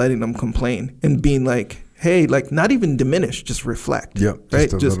just letting them complain and being like, hey, like, not even diminish, just reflect. Yep, right?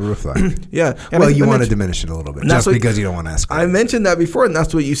 just a little reflect. Yeah. And you want to diminish it a little bit, just because you don't want to ask. I mentioned that before, and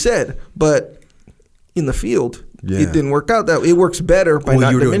that's what you said. But in the field, it didn't work out that way. It works better by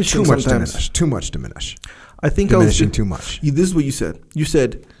not diminishing sometimes. Too much diminish. I think diminishing too much. This is what you said. You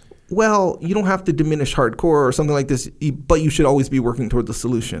said, well, you don't have to diminish hardcore or something like this, but you should always be working toward the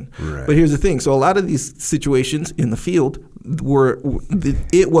solution. Right. But here's the thing. So a lot of these situations in the field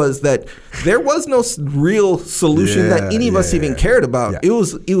it was that there was no real solution that any of us even cared about. Yeah.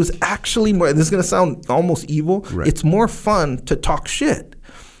 It was actually more, this is going to sound almost evil. Right. It's more fun to talk shit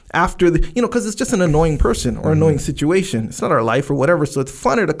after because it's just an annoying person or annoying situation. It's not our life or whatever. So it's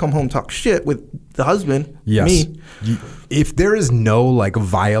funner to come home and talk shit with the husband, me. If there is no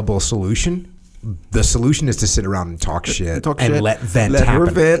viable solution, the solution is to sit around and talk shit and let vent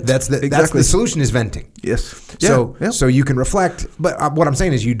happen. Vent. That's the solution is venting. Yes. So you can reflect, but what I'm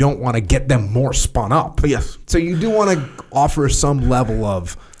saying is you don't want to get them more spun up. Yes. So you do want to offer some level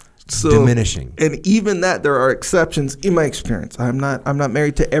of diminishing. And even that, there are exceptions in my experience. I'm not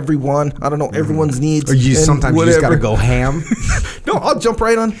married to everyone. I don't know everyone's needs. Or sometimes you just got to go ham. No, I'll jump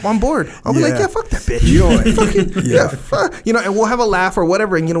right on board. I'll be like, yeah, fuck that bitch. And we'll have a laugh or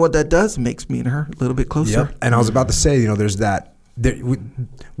whatever. And you know what that does? Makes me and her a little bit closer. Yep. And I was about to say, there's that.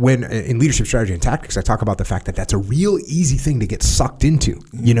 When in leadership strategy and tactics, I talk about the fact that that's a real easy thing to get sucked into.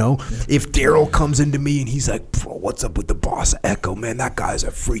 If Daryl comes into me and he's like, bro, what's up with the boss Echo, man? That guy's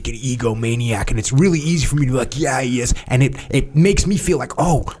a freaking egomaniac. And it's really easy for me to be like, yeah, he is. And it makes me feel like,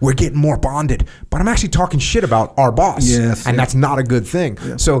 oh, we're getting more bonded. But I'm actually talking shit about our boss. Yes. And that's not a good thing.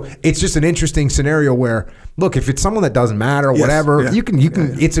 Yeah. So it's just an interesting scenario where, look, if it's someone that doesn't matter, whatever, you can.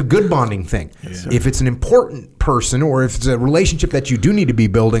 It's a good bonding thing. If it's an important person, or if it's a relationship that you do need to be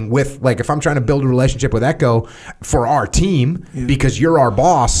building with, like if I'm trying to build a relationship with Echo for our team because you're our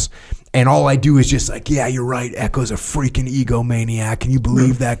boss. And all I do is just like, yeah, you're right. Echo's a freaking egomaniac. Can you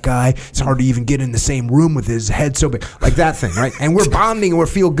believe that guy? It's hard to even get in the same room with his head so big. Like that thing, right? And we're bonding and we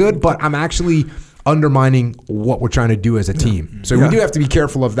feel good, but I'm actually undermining what we're trying to do as a team. So we do have to be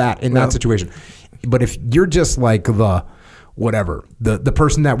careful of that in that situation. But if you're just like the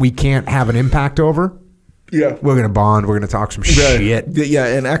person that we can't have an impact over, we're going to bond. We're going to talk some shit. Yeah,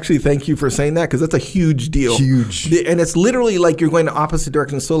 and actually, thank you for saying that because that's a huge deal. Huge. And it's literally like you're going the opposite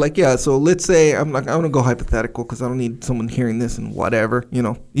direction. So, like, so let's say I'm going to go hypothetical because I don't need someone hearing this and whatever,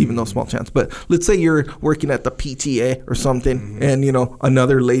 even though small chance. But let's say you're working at the PTA or something, and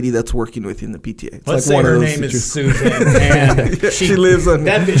another lady that's working with you in the PTA. It's let's like say her name is Susan, and she lives on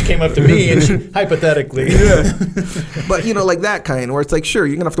that bitch came up to me and she hypothetically, but like that kind where it's like, sure,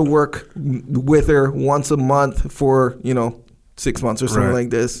 you're gonna have to work with her once a month for 6 months or something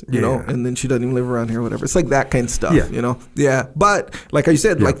like this, and then she doesn't even live around here or whatever. It's like that kind of stuff, But like I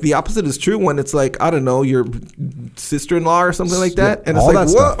said, like the opposite is true when it's like, I don't know, your sister-in-law or something like that, and it's like, what?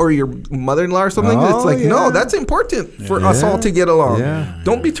 Stuff. Or your mother-in-law or something. It's like, no, that's important for us all to get along.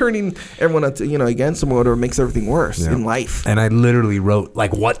 Don't be turning everyone against someone or makes everything worse in life. And I literally wrote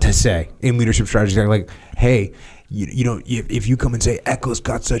like what to say in leadership strategy, like, hey, if you come and say Echo's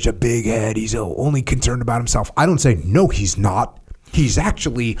got such a big head, he's only concerned about himself. I don't say, no, he's not. He's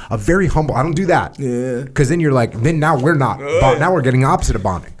actually a very humble. I don't do that. Yeah. Because then you're like, now we're not. Now we're getting opposite of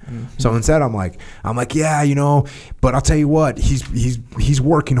bonding. Mm-hmm. So instead, I'm like, yeah, but I'll tell you what, he's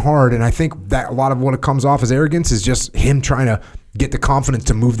working hard, and I think that a lot of what it comes off as arrogance is just him trying to get the confidence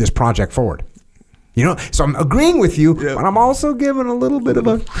to move this project forward. So I'm agreeing with you, but I'm also giving a little bit of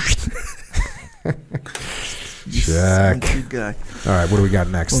a. Check. Guy. All right, what do we got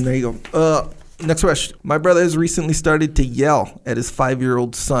next? Well, there you go. Next question. My brother has recently started to yell at his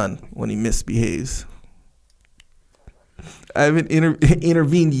 5-year-old son when he misbehaves. I haven't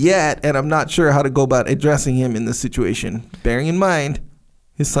intervened yet, and I'm not sure how to go about addressing him in this situation. Bearing in mind,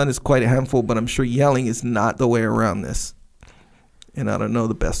 his son is quite a handful, but I'm sure yelling is not the way around this. And I don't know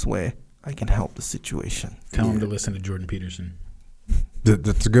the best way I can help the situation. Tell him to listen to Jordan Peterson.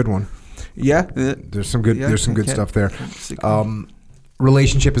 That's a good one. Yeah, there's some good. There's some good stuff there.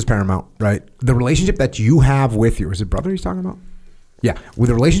 Relationship is paramount, right? The relationship that you have with your, is it brother he's talking about? Yeah, with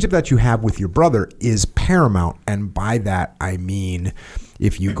the relationship that you have with your brother is paramount, and by that I mean,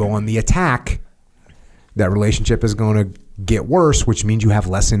 if you go on the attack, that relationship is going to get worse, which means you have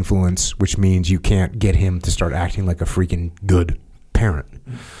less influence, which means you can't get him to start acting like a freaking good parent.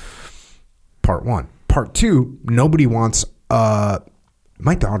 Part one. Part two. Nobody wants.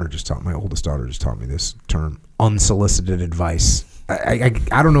 My oldest daughter just taught me this term, unsolicited advice. I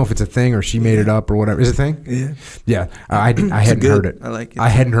don't know if it's a thing or she made it up or whatever. Is it a thing? Yeah. I hadn't heard it. I like it. I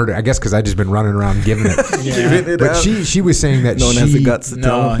hadn't heard it. I guess because I just been running around giving it. Giving it but out. she was saying that no one has the guts to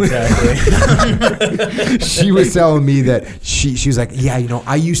tell. No, exactly. She was telling me that she was like, yeah,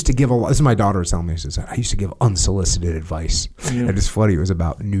 I used to give a lot. This is my daughter was telling me. She says, I used to give unsolicited advice. Yeah. And it's funny. It was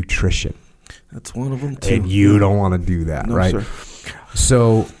about nutrition. That's one of them too. And you don't want to do that, no, right? Sir.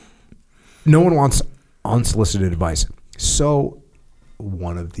 So no one wants unsolicited advice. So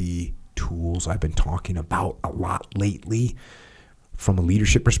one of the tools I've been talking about a lot lately from a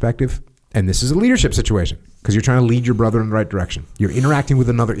leadership perspective, and this is a leadership situation because you're trying to lead your brother in the right direction. You're interacting with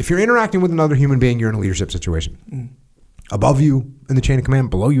another. If you're interacting with another human being, you're in a leadership situation. Above you in the chain of command,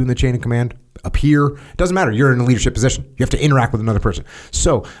 below you in the chain of command, up here, it doesn't matter. You're in a leadership position. You have to interact with another person.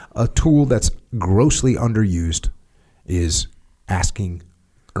 So a tool that's grossly underused is asking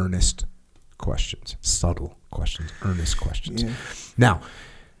earnest questions, subtle questions, earnest questions. Yeah. Now,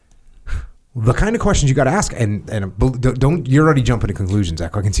 the kind of questions you got to ask, and don't, you're already jumping to conclusions,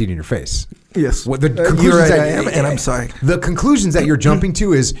 Zach. I can see it in your face. Yes. What the conclusions right, I am, and I'm sorry. The conclusions that you're jumping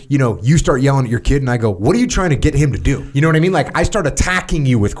to is, you start yelling at your kid, and I go, what are you trying to get him to do? You know what I mean? Like, I start attacking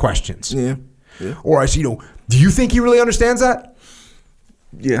you with questions. Yeah. Or I say, do you think he really understands that?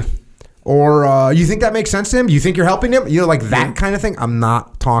 Yeah. Or you think that makes sense to him? You think you're helping him? Like that kind of thing? I'm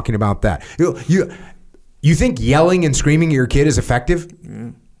not talking about that. You think yelling and screaming at your kid is effective?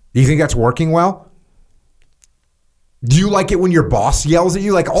 Do you think that's working well? Do you like it when your boss yells at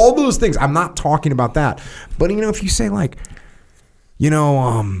you? Like all those things. I'm not talking about that. But if you say like,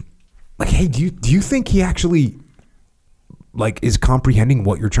 hey, do you think he actually like is comprehending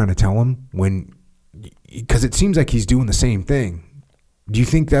what you're trying to tell him because it seems like he's doing the same thing. Do you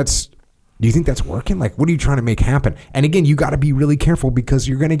think that's Do you think that's working? Like, what are you trying to make happen? And again, you got to be really careful because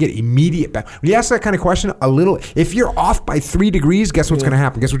you're going to get immediate back. When you ask that kind of question, if you're off by 3 degrees, guess what's going to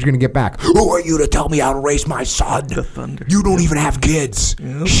happen? Guess what you're going to get back? Who are you to tell me how to raise my son? The thunder. You don't even have kids.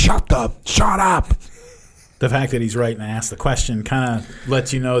 Yep. Shut up. The fact that he's right and asked the question kind of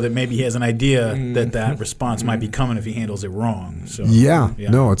lets you know that maybe he has an idea that response might be coming if he handles it wrong. So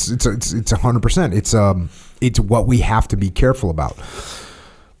no, it's 100%. It's what we have to be careful about.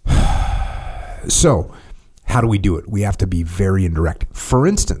 So, how do we do it? We have to be very indirect. For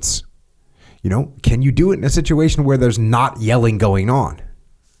instance, can you do it in a situation where there's not yelling going on,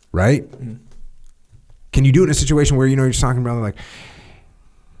 right? Can you do it in a situation where you're just talking about like,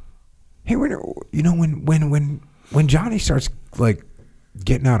 hey, when Johnny starts like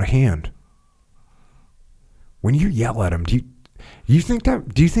getting out of hand, when you yell at him, do you think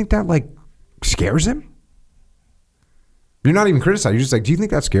that like scares him? You're not even criticizing. You're just like, do you think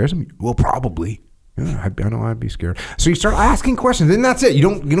that scares him? Well, probably. Yeah, I know I'd be scared. So you start asking questions, and that's it. You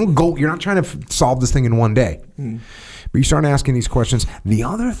don't go. You're not trying to solve this thing in one day, but you start asking these questions. The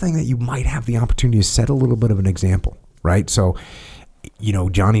other thing that you might have the opportunity is set a little bit of an example, right? So,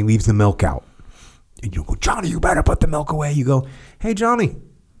 Johnny leaves the milk out, and you go, Johnny, you better put the milk away. You go, hey, Johnny,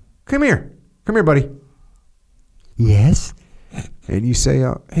 come here, buddy. Yes, and you say,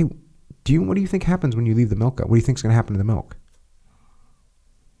 hey. What do you think happens when you leave the milk out? What do you think is going to happen to the milk?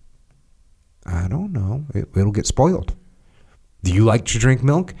 I don't know. It'll get spoiled. Do you like to drink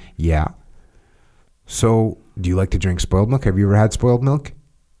milk? Yeah. So, do you like to drink spoiled milk? Have you ever had spoiled milk?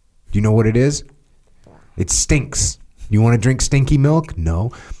 Do you know what it is? It stinks. You want to drink stinky milk?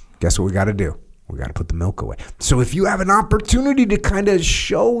 No. Guess what we got to do? We got to put the milk away. So, if you have an opportunity to kind of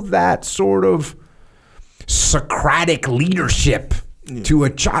show that sort of Socratic leadership to a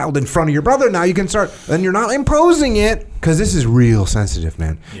child in front of your brother, now you can start, and you're not imposing it, because this is real sensitive,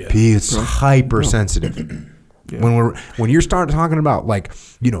 man. Yeah. It's hypersensitive. When you start talking about like,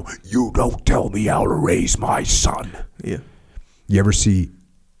 you don't tell me how to raise my son. Yeah. You ever see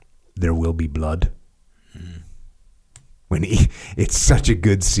There Will Be Blood? When it's such a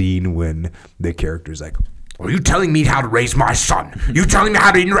good scene when the character's like, are you telling me how to raise my son? You telling me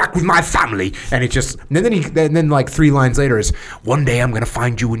how to interact with my family? And it just, and then like 3 lines later is, one day I'm going to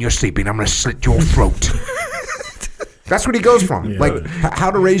find you when you're sleeping. I'm going to slit your throat. That's what he goes from. Yeah. Like, how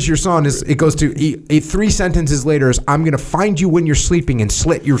to raise your son is, it goes to 3 sentences later is, I'm going to find you when you're sleeping and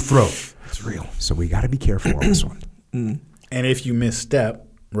slit your throat. It's real. So we got to be careful on this one. And if you misstep,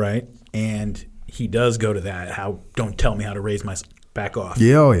 right, and he does go to that, don't tell me how to raise my son. Back off.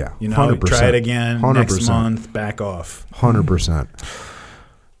 Yeah, oh yeah. 100%. Try it again 100%. Next month. Back off. 100%.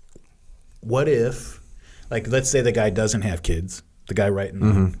 What if, like, let's say the guy doesn't have kids, the guy writing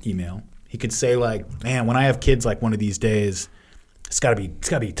the email. He could say, like, man, when I have kids, like, one of these days, it's gotta be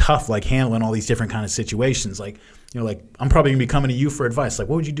tough, like, handling all these different kind of situations. Like, like, I'm probably gonna be coming to you for advice. Like,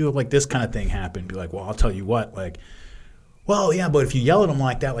 what would you do if like this kind of thing happened? Be like, well, I'll tell you what, like, well, yeah, but if you yell at them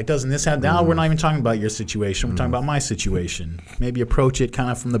like that, like, doesn't this happen? Now we're not even talking about your situation. We're talking about my situation. Maybe approach it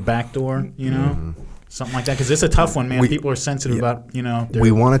kind of from the back door, something like that. Because it's a tough one, man. People are sensitive about,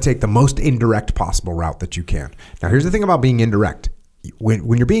 We want to take the most indirect possible route that you can. Now, here's the thing about being indirect.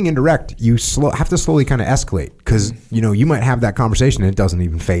 When you're being indirect, you have to slowly kind of escalate. Because, you might have that conversation and it doesn't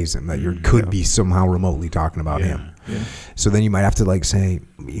even faze him. That you could be somehow remotely talking about him. Yeah. So then you might have to, like, say,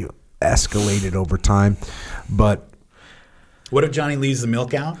 escalate it over time. But what if Johnny leaves the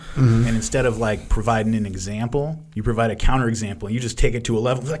milk out, and instead of like providing an example, you provide a counterexample, and you just take it to a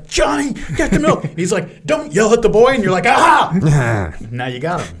level. It's like, Johnny, get the milk. And he's like, don't yell at the boy, and you're like, aha! Now you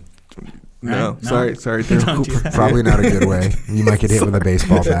got him. No, sorry. Probably not a good way. You might get hit with a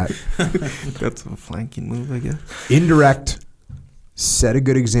baseball bat. That's a flanking move, I guess. Indirect. Set a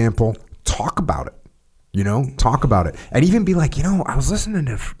good example. Talk about it. Talk about it, and even be like, I was listening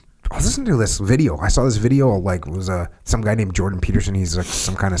to this video. I saw this video, like, it was some guy named Jordan Peterson. He's like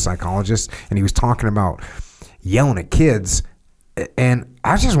some kind of psychologist, and he was talking about yelling at kids. And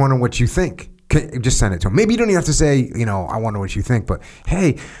I was just wondering what you think. Just send it to him. Maybe you don't even have to say, I wonder what you think. But,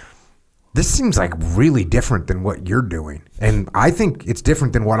 hey, this seems like really different than what you're doing. And I think it's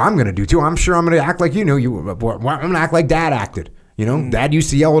different than what I'm going to do, too. I'm sure I'm going to act like I'm going to act like Dad acted. Dad used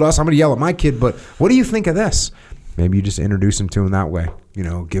to yell at us. I'm going to yell at my kid. But what do you think of this? Maybe you just introduce him to him that way.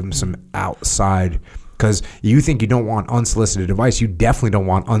 Give him some outside, because you think you don't want unsolicited advice. You definitely don't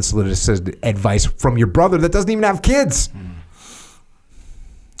want unsolicited advice from your brother that doesn't even have kids.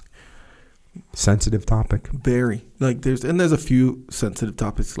 Sensitive topic. Very. Like there's a few sensitive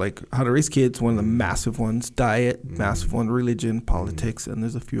topics like how to raise kids, one of the massive ones, diet, massive one, religion, politics, and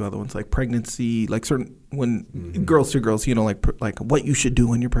there's a few other ones like pregnancy, like certain when girls to girls, like what you should do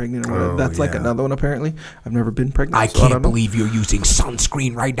when you're pregnant or whatever. That's like another one apparently. I've never been pregnant. I can't believe you're using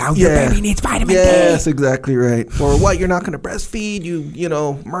sunscreen right now. Your baby needs vitamin D. Yes, exactly right. Or what, you're not going to breastfeed, you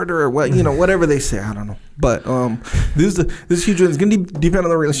murderer, what, whatever they say. I don't know. But this is huge. It's going to depend on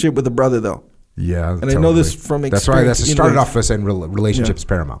the relationship with the brother though. Yeah, and totally. I know this from experience. That's right. That's started off by saying relationships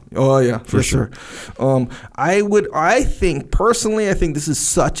paramount. Oh yeah, for sure. I think personally, this is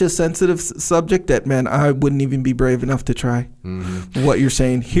such a sensitive subject that I wouldn't even be brave enough to try what you're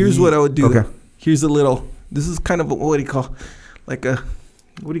saying. Here's what I would do. Okay. Here's a little. This is kind of what do you call, like a.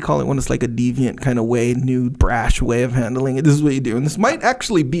 What do you call it when it's like a deviant kind of way, new brash way of handling it? This is what you do, and this might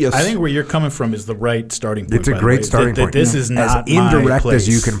actually be I think where you're coming from is the right starting point. It's a great starting point. This is not as indirect my place. as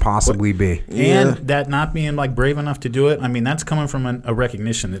you can possibly be, and that not being like brave enough to do it. I mean, that's coming from a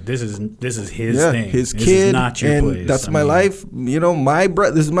recognition that this is his thing, his this kid, is not your and place. That's my life. My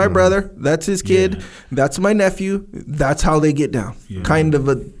this is my brother. That's his kid. That's my nephew. That's how they get down. Kind of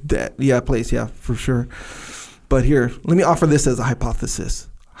a place, for sure. But here, let me offer this as a hypothesis.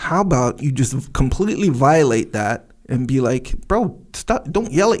 How about you just completely violate that and be like, bro, stop!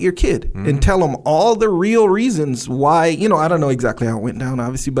 Don't yell at your kid and tell them all the real reasons why. I don't know exactly how it went down,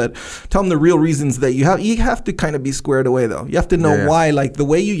 obviously, but tell them the real reasons that you have. You have to kind of be squared away, though. You have to know why. Like the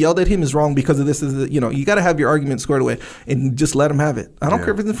way you yelled at him is wrong because of this. You got to have your argument squared away and just let him have it. I don't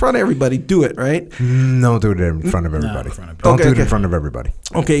care if it's in front of everybody. Do it, right? No, do it in front of everybody. Don't do it in front of everybody.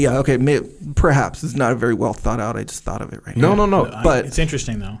 Okay, okay. Perhaps it's not very well thought out. I just thought of it right now. No. But it's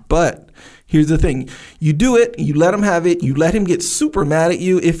interesting though. But here's the thing. You do it. You let him have it. You let him get super mad at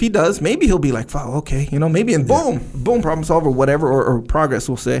you. If he does, maybe he'll be like, wow, okay. Maybe and boom, problem solved or whatever, or progress,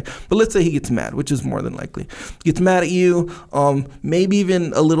 we'll say. But let's say he gets mad, which is more than likely. Gets mad at you. Maybe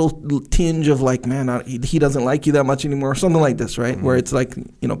even a little tinge of like, man, he doesn't like you that much anymore, or something like this, right? Where it's like,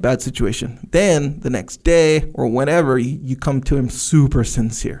 bad situation. Then the next day or whenever, you come to him super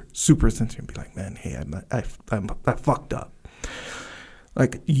sincere, and be like, man, hey, I fucked up.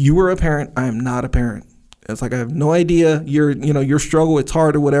 Like, you were a parent, I am not a parent. It's like I have no idea your struggle, it's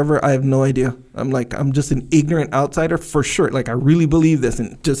hard or whatever. I have no idea. I'm just an ignorant outsider for sure. Like, I really believe this,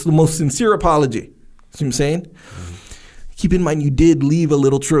 and just the most sincere apology. See what I'm saying? Keep in mind, you did leave a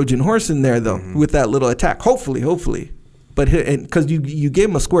little Trojan horse in there though, with that little attack. Hopefully. But because you gave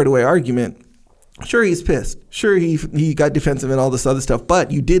him a squared away argument. Sure, he's pissed. Sure, he got defensive and all this other stuff.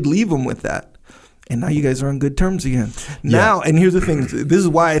 But you did leave him with that. And now you guys are on good terms again. Now, and here's the thing. This is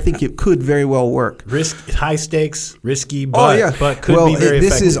why I think it could very well work. High stakes, risky, but could be very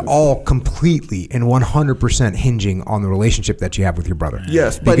this effective. is all completely and 100% hinging on the relationship that you have with your brother.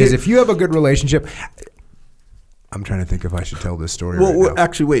 Yes. Because if you have a good relationship... I'm trying to think if I should tell this story right now.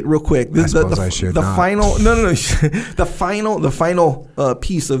 Actually, wait, real quick. I suppose I should not. Final, no. the final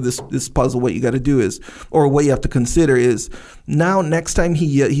piece of this puzzle, what you got to do is, or what you have to consider is, now next time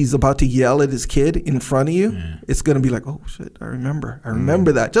he's about to yell at his kid in front of you, it's going to be like, oh shit, I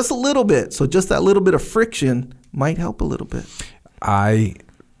remember that. Just a little bit. So just that little bit of friction might help a little bit. I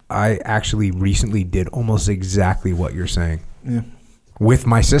actually recently did almost exactly what you're saying. Yeah. With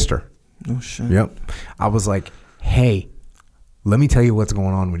my sister. Oh shit. Yep. I was like, hey, let me tell you what's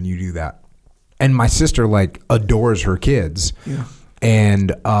going on when you do that. And my sister adores her kids,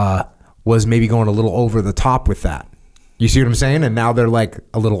 and was maybe going a little over the top with that. You see what I'm saying? And now they're a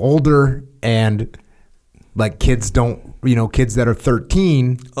little older, and kids kids that are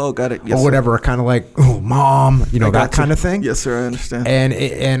 13, oh, got it, yes, or whatever, are kind of like, oh, mom, that kind of thing. Yes, sir, I understand.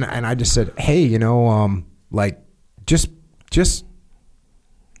 And I just said, hey, just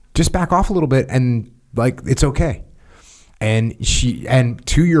back off a little bit, and it's okay. And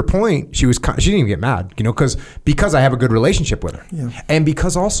to your point, she didn't even get mad, because I have a good relationship with her, and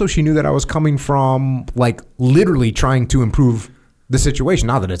because also she knew that I was coming from literally trying to improve the situation.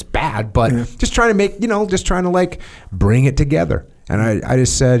 Not that it's bad, but just trying to make, just trying to bring it together. And I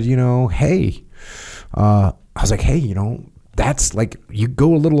just said, hey, I was like, hey, that's you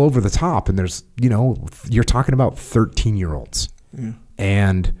go a little over the top, and there's, you're talking about 13-year-olds,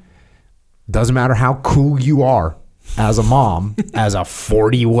 and doesn't matter how cool you are as a mom, as a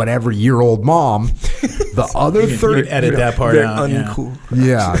 40-whatever-year-old mom, the other 30... edit that part out. Uncool.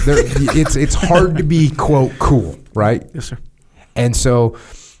 Yeah. It's hard to be, quote, cool, right? Yes, sir. And so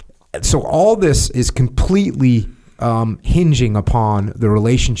all this is completely hinging upon the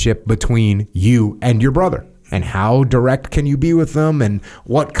relationship between you and your brother, and how direct can you be with them, and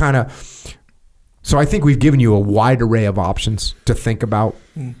what kind of... So I think we've given you a wide array of options to think about.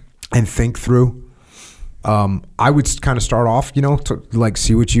 and think through. I would kind of start off, to like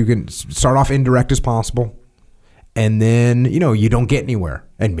see what you can start off indirect as possible. And then, you don't get anywhere.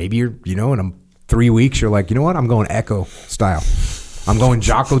 And maybe you're, in 3 weeks, you're like, you know what? I'm going Echo style. I'm going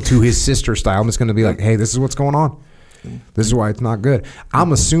Jocko to his sister style. I'm just going to be like, hey, this is what's going on. This is why it's not good.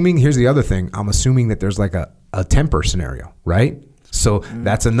 I'm assuming, here's the other thing. I'm assuming that there's like a temper scenario, right? So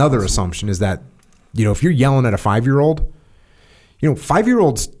that's another assumption is that, if you're yelling at a 5-year-old,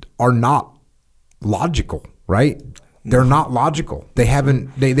 5-year-olds are not logical, right? They're not logical. They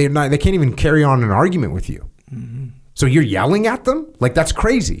can't even carry on an argument with you. Mm-hmm. So you're yelling at them? Like, that's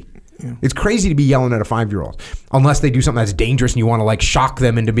crazy. Yeah. It's crazy to be yelling at a 5-year-old unless they do something that's dangerous and you want to like shock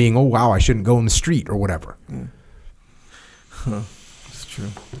them into being, oh, wow, I shouldn't go in the street or whatever. Yeah. Huh. That's true.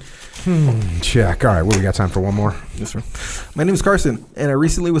 Check. All right. What, we got time for one more? Yes, sir. My name is Carson, and I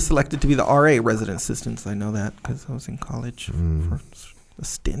recently was selected to be the RA, resident assistant. I know that because I was in college for a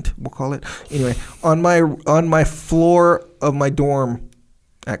stint, we'll call it. Anyway, on my floor of my dorm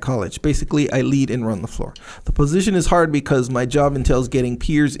at college, basically I lead and run the floor. The position is hard because my job entails getting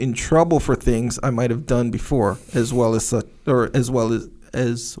peers in trouble for things I might have done before, as well,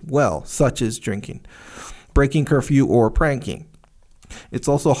 such as drinking, breaking curfew, or pranking. It's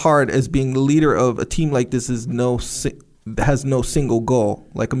also hard as being the leader of a team like this has no single goal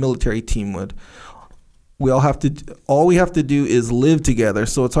like a military team would. All we have to do is live together,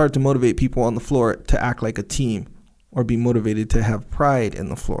 so it's hard to motivate people on the floor to act like a team or be motivated to have pride in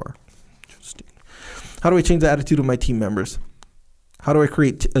the floor. Interesting. How do I change the attitude of my team members? How do I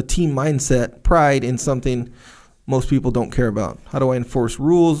create a team mindset, pride in something most people don't care about? How do I enforce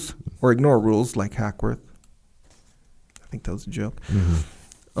rules or ignore rules like Hackworth? I think that was a joke.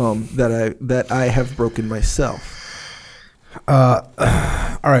 Mm-hmm. That I have broken myself. All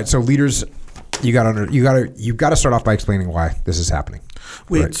right, so leaders, you got to start off by explaining why this is happening.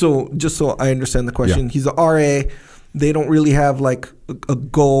 Wait, right. So just so I understand the question, he's a RA. They don't really have like a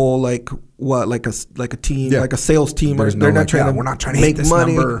goal, like what, like a team, like a sales team. They're not trying to. We're not trying to make hit this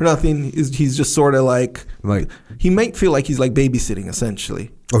money number. Or nothing. He's just sort of like he might feel like he's like babysitting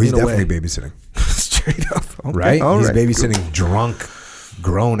essentially. Oh, he's definitely babysitting. Straight up, okay. Right? He's babysitting drunk,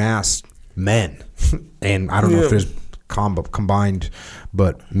 grown ass men, and I don't know if there's combined,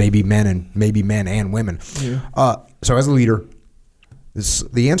 but maybe men and women. Yeah. So as a leader.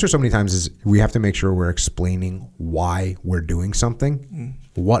 The answer so many times is we have to make sure we're explaining why we're doing something.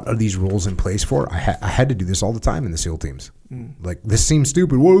 What are these rules in place for? I had to do this all the time in the SEAL teams. Like, this seems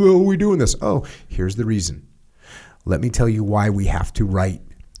stupid. Why are we doing this? Oh, here's the reason. Let me tell you why we have to write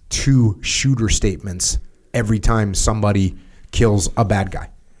 2 shooter statements every time somebody kills a bad guy.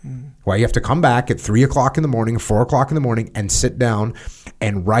 Why you have to come back at 3 o'clock in the morning, 4 o'clock in the morning, and sit down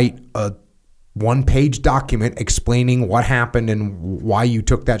and write a 1-page document explaining what happened and why you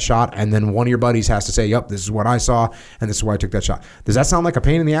took that shot, and then one of your buddies has to say, yep, this is what I saw and this is why I took that shot. Does that sound like a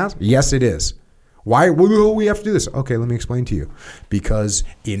pain in the ass? Yes, it is. Why do we have to do this? Okay, let me explain to you. Because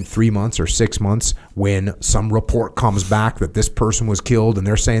in 3 months or 6 months, when some report comes back that this person was killed and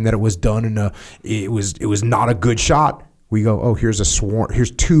they're saying that it was done in it was not a good shot, we go, oh, here's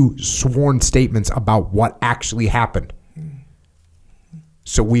 2 sworn statements about what actually happened.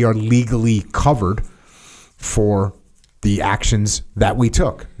 So we are legally covered for the actions that we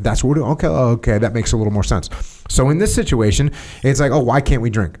took. That's what we're doing. Okay, that makes a little more sense. So in this situation, it's like, oh, why can't we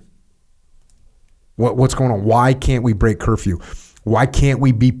drink? What's going on? Why can't we break curfew? Why can't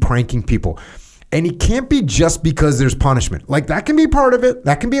we be pranking people? And it can't be just because there's punishment. Like, that can be part of it.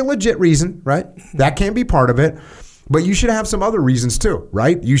 That can be a legit reason, right? That can be part of it. But you should have some other reasons too,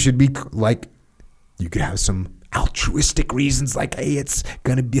 right? You should be like, you could have some altruistic reasons like, hey, it's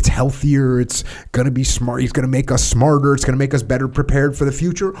healthier, it's gonna be smart, it's gonna make us smarter, it's gonna make us better prepared for the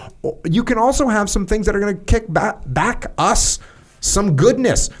future. You can also have some things that are gonna kick back us some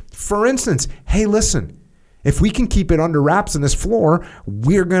goodness. For instance, hey, listen, if we can keep it under wraps in this floor,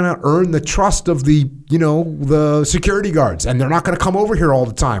 we're gonna earn the trust of the security guards, and they're not gonna come over here all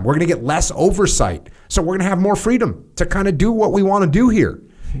the time. We're gonna get less oversight, so we're gonna have more freedom to kind of do what we want to do here.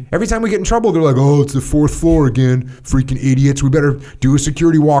 Every time we get in trouble, they're like, oh, it's the 4th floor again. Freaking idiots. We better do a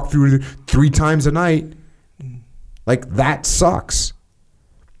security walkthrough 3 times a night. Like, that sucks.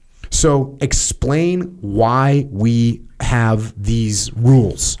 So explain why we have these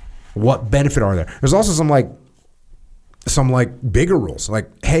rules. What benefit are there? There's also some bigger rules. Like,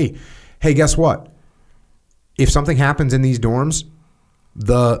 hey, guess what? If something happens in these dorms,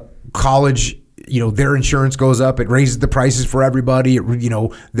 the college, their insurance goes up. It raises the prices for everybody.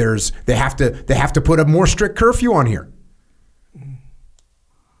 They have to put a more strict curfew on here.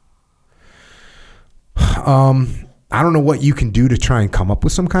 I don't know what you can do to try and come up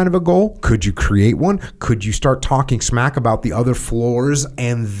with some kind of a goal. Could you create one? Could you start talking smack about the other floors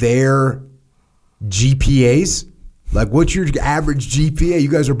and their GPAs? Like, what's your average GPA? You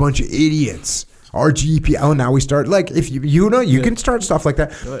guys are a bunch of idiots. Our GPA. Oh, now we start, like, if you can start stuff like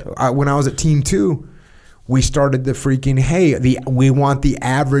that. When I was at Team 2, we started the freaking, we want the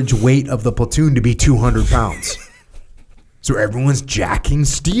average weight of the platoon to be 200 pounds. So everyone's jacking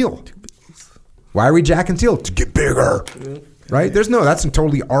steel. Why are we jacking steel? To get bigger, right? That's a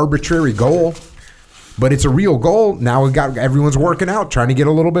totally arbitrary goal, but it's a real goal. Now everyone's working out, trying to get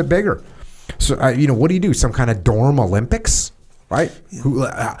a little bit bigger. So, what do you do? Some kind of dorm Olympics, right?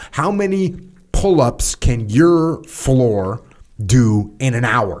 Yeah. How many pull-ups can your floor do in an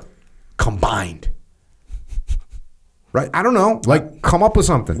hour combined? Right? I don't know. Like, come up with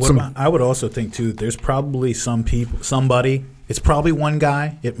something. I would also think, too, there's probably somebody. It's probably one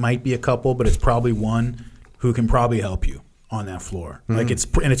guy. It might be a couple, but it's probably one who can probably help you on that floor. Mm-hmm. Like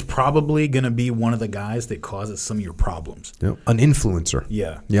it's probably going to be one of the guys that causes some of your problems. Yep. An influencer.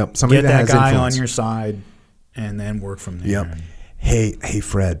 Yeah. Yep. Somebody Get that has guy influence on your side and then work from there. Yep. Hey,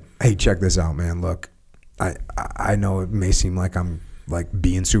 Fred. Hey, check this out, man. Look, I know it may seem like I'm like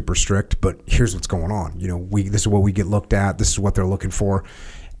being super strict, but here's what's going on. This is what we get looked at. This is what they're looking for.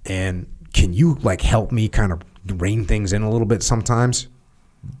 And can you like help me kind of rein things in a little bit sometimes?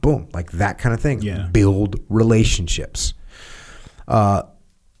 Boom, like that kind of thing. Yeah. Build relationships.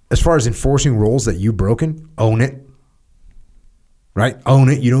 As far as enforcing rules that you've broken, own it. Right? Own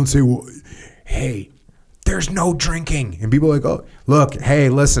it. You don't say, well, hey, there's no drinking. And people are like, oh, look, hey,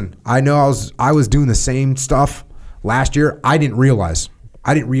 listen, I know I was doing the same stuff last year. I didn't realize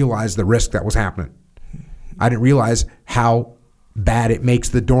the risk that was happening. I didn't realize how bad it makes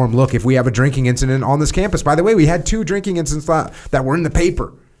the dorm look if we have a drinking incident on this campus. By the way, we had 2 drinking incidents that were in the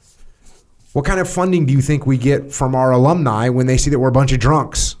paper. What kind of funding do you think we get from our alumni when they see that we're a bunch of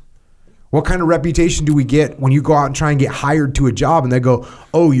drunks? What kind of reputation do we get when you go out and try and get hired to a job and they go,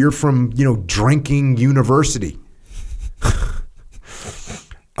 oh, you're from, drinking university?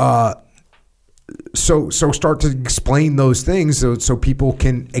 So start to explain those things so people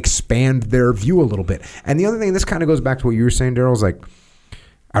can expand their view a little bit. And the other thing, this kind of goes back to what you were saying, Daryl, is like,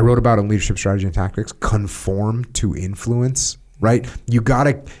 I wrote about in Leadership Strategy and Tactics, conform to influence, right? You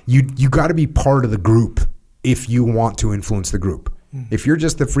gotta be part of the group if you want to influence the group. Mm-hmm. If you're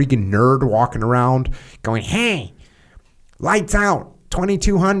just the freaking nerd walking around going, hey, lights out,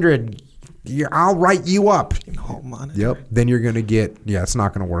 2200, I'll write you up. Hall monitor. Yep. Then you're going to get, it's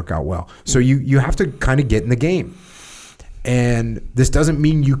not going to work out well. So you have to kind of get in the game. And this doesn't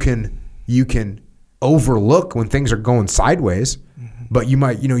mean you can overlook when things are going sideways, mm-hmm. but you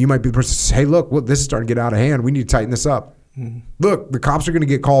might be the person to say, hey, look, this is starting to get out of hand. We need to tighten this up. Mm-hmm. Look, the cops are going to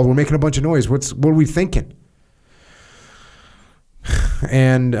get called. We're making a bunch of noise. What are we thinking?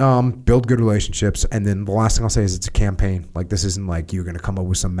 And build good relationships. And then the last thing I'll say is it's a campaign. Like, this isn't like you're going to come up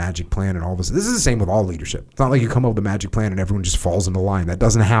with some magic plan and all this. This is the same with all leadership. It's not like you come up with a magic plan and everyone just falls into line. That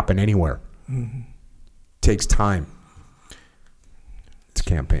doesn't happen anywhere. Mm-hmm. It takes time. It's a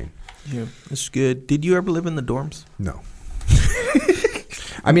campaign. Yeah, that's good. Did you ever live in the dorms? No.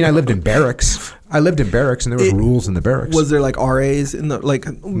 I mean, I lived in barracks. And there was rules in the barracks. Was there like RAs in the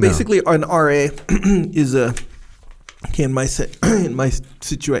basically an RA is a. Okay, in my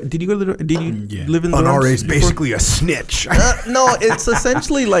situation, did you live in the An dorms? RA is basically a snitch. No, it's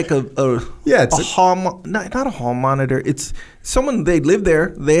essentially like not a hall monitor. It's someone, they live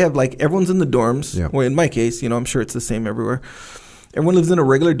there. They have like, everyone's in the dorms. Yeah. Well, in my case, I'm sure it's the same everywhere. Everyone lives in a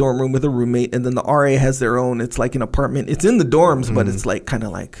regular dorm room with a roommate, and then the RA has their own. It's like an apartment. It's in the dorms, but it's like kind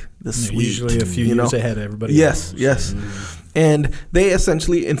of like the suite. Usually a few years ahead of everybody else. Yes. Mm-hmm. And they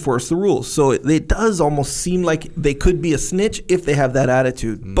essentially enforce the rules. So it does almost seem like they could be a snitch if they have that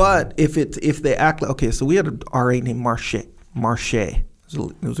attitude. Mm. But if they act like, okay, so we had an RA named Marche. It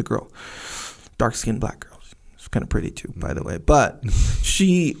was a girl, dark-skinned black girl. She's kind of pretty too, by the way. But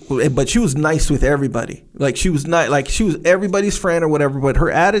she was nice with everybody. Like, she was not like she was everybody's friend or whatever. But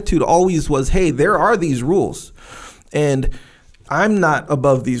her attitude always was, hey, there are these rules, and I'm not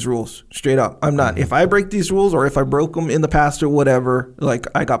above these rules, straight up. I'm not. If I break these rules, or if I broke them in the past or whatever, like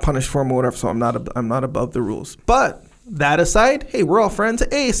I got punished for them or whatever, so I'm not above the rules. But that aside, hey, we're all friends.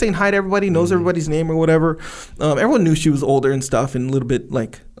 Hey, saying hi to everybody, knows everybody's name or whatever. Everyone knew she was older and stuff, and a little bit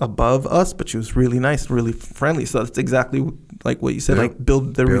like above us, but she was really nice, really friendly. So that's exactly like what you said, like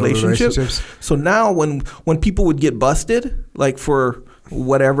build the relationships. So now when people would get busted, like for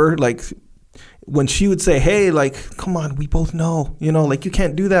whatever, like when she would say, hey, like, come on, we both know, you know, like, you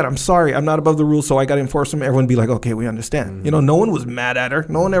can't do that. I'm sorry. I'm not above the rules, so I got to enforce them. Everyone would be like, okay, we understand. You know, no one was mad at her.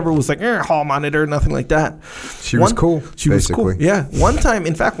 No one ever was like, hall monitor, nothing like that. She was cool. She was cool. Yeah. One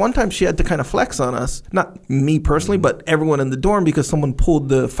time she had to kind of flex on us. Not me personally, but everyone in the dorm, because someone pulled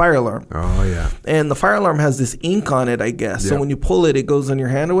the fire alarm. Oh, yeah. And the fire alarm has this ink on it, I guess. So when you pull it, it goes on your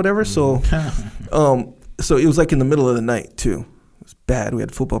hand or whatever. So, so it was like in the middle of the night, too. It was bad. We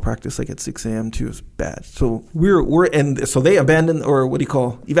had football practice like at 6 a.m. too. It was bad. So so they abandoned, or what do you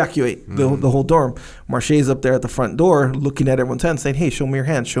call, evacuate the whole dorm. Marche's up there at the front door looking at everyone's hands saying, hey, show me your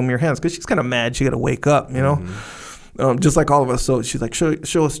hands, because she's kind of mad. She got to wake up, you know, just like all of us. So she's like, show me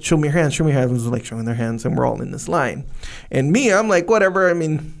your hands, show me your hands. Everyone's like showing their hands, and we're all in this line. And me, I'm like, whatever. I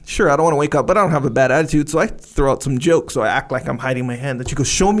mean, sure, I don't want to wake up, but I don't have a bad attitude. So I throw out some jokes. So I act like I'm hiding my hand. And she goes,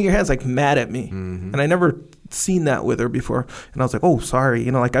 show me your hands, like mad at me. And I never seen that with her before, and I was like, oh, sorry,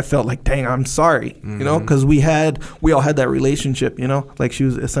 you know, like I felt like, dang, I'm sorry, you know, because we all had that relationship, you know, like she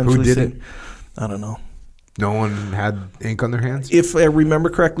was essentially who did it? I don't know. No one had ink on their hands? If I remember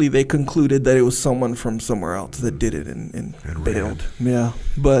correctly, they concluded that it was someone from somewhere else that did it and bailed. Yeah,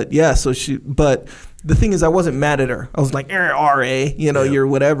 but the thing is, I wasn't mad at her. I was like, RA, you know, you're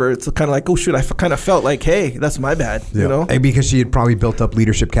whatever. It's kind of like, oh, shoot, I kind of felt like, hey, that's my bad, you know? And because she had probably built up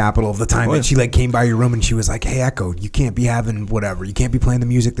leadership capital of the time that she like came by your room and she was like, hey, Echo, you can't be having whatever. You can't be playing the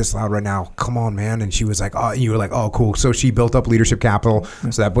music this loud right now. Come on, man. And she was like, oh, you were like, oh, cool. So she built up leadership capital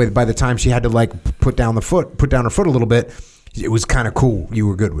so that by the time she had to like put down her foot a little bit, it was kind of cool. You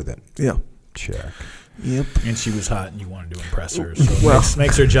were good with it. Yeah. Check. Yep. And she was hot, and you wanted to impress her, so it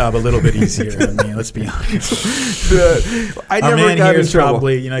makes her job a little bit easier. I mean, let's be honest. I Our never man got here in is trouble.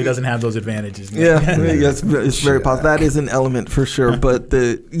 probably, you know, he doesn't have those advantages. Yeah, it's very possible. That is an element for sure. But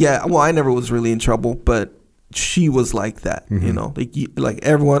I never was really in trouble, but she was like that, you know, like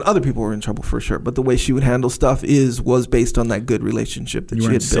everyone, other people were in trouble for sure. But the way she would handle stuff was based on that good relationship that you she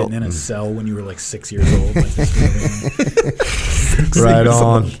weren't had built. sitting in a cell when you were like 6 years old. Right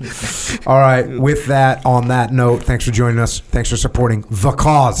on. All right. With that, on that note, thanks for joining us. Thanks for supporting the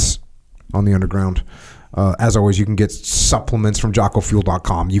cause on the underground. As always, you can get supplements from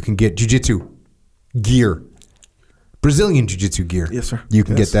JockoFuel.com. You can get jiu-jitsu gear, Brazilian jiu-jitsu gear. Yes, sir. You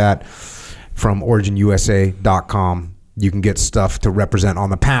can get that from OriginUSA.com. You can get stuff to represent on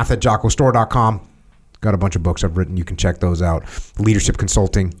the path at JockoStore.com. Got a bunch of books I've written. You can check those out. Leadership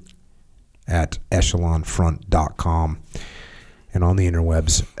Consulting at EchelonFront.com. And on the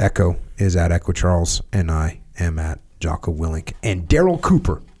interwebs, Echo is at Echo Charles, and I am at Jocko Willink. And Daryl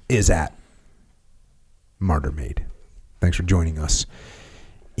Cooper is at Martyr Maid. Thanks for joining us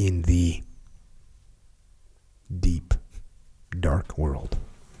in the deep, dark world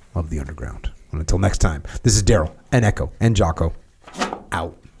of the underground. And until next time, this is Daryl and Echo and Jocko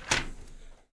out.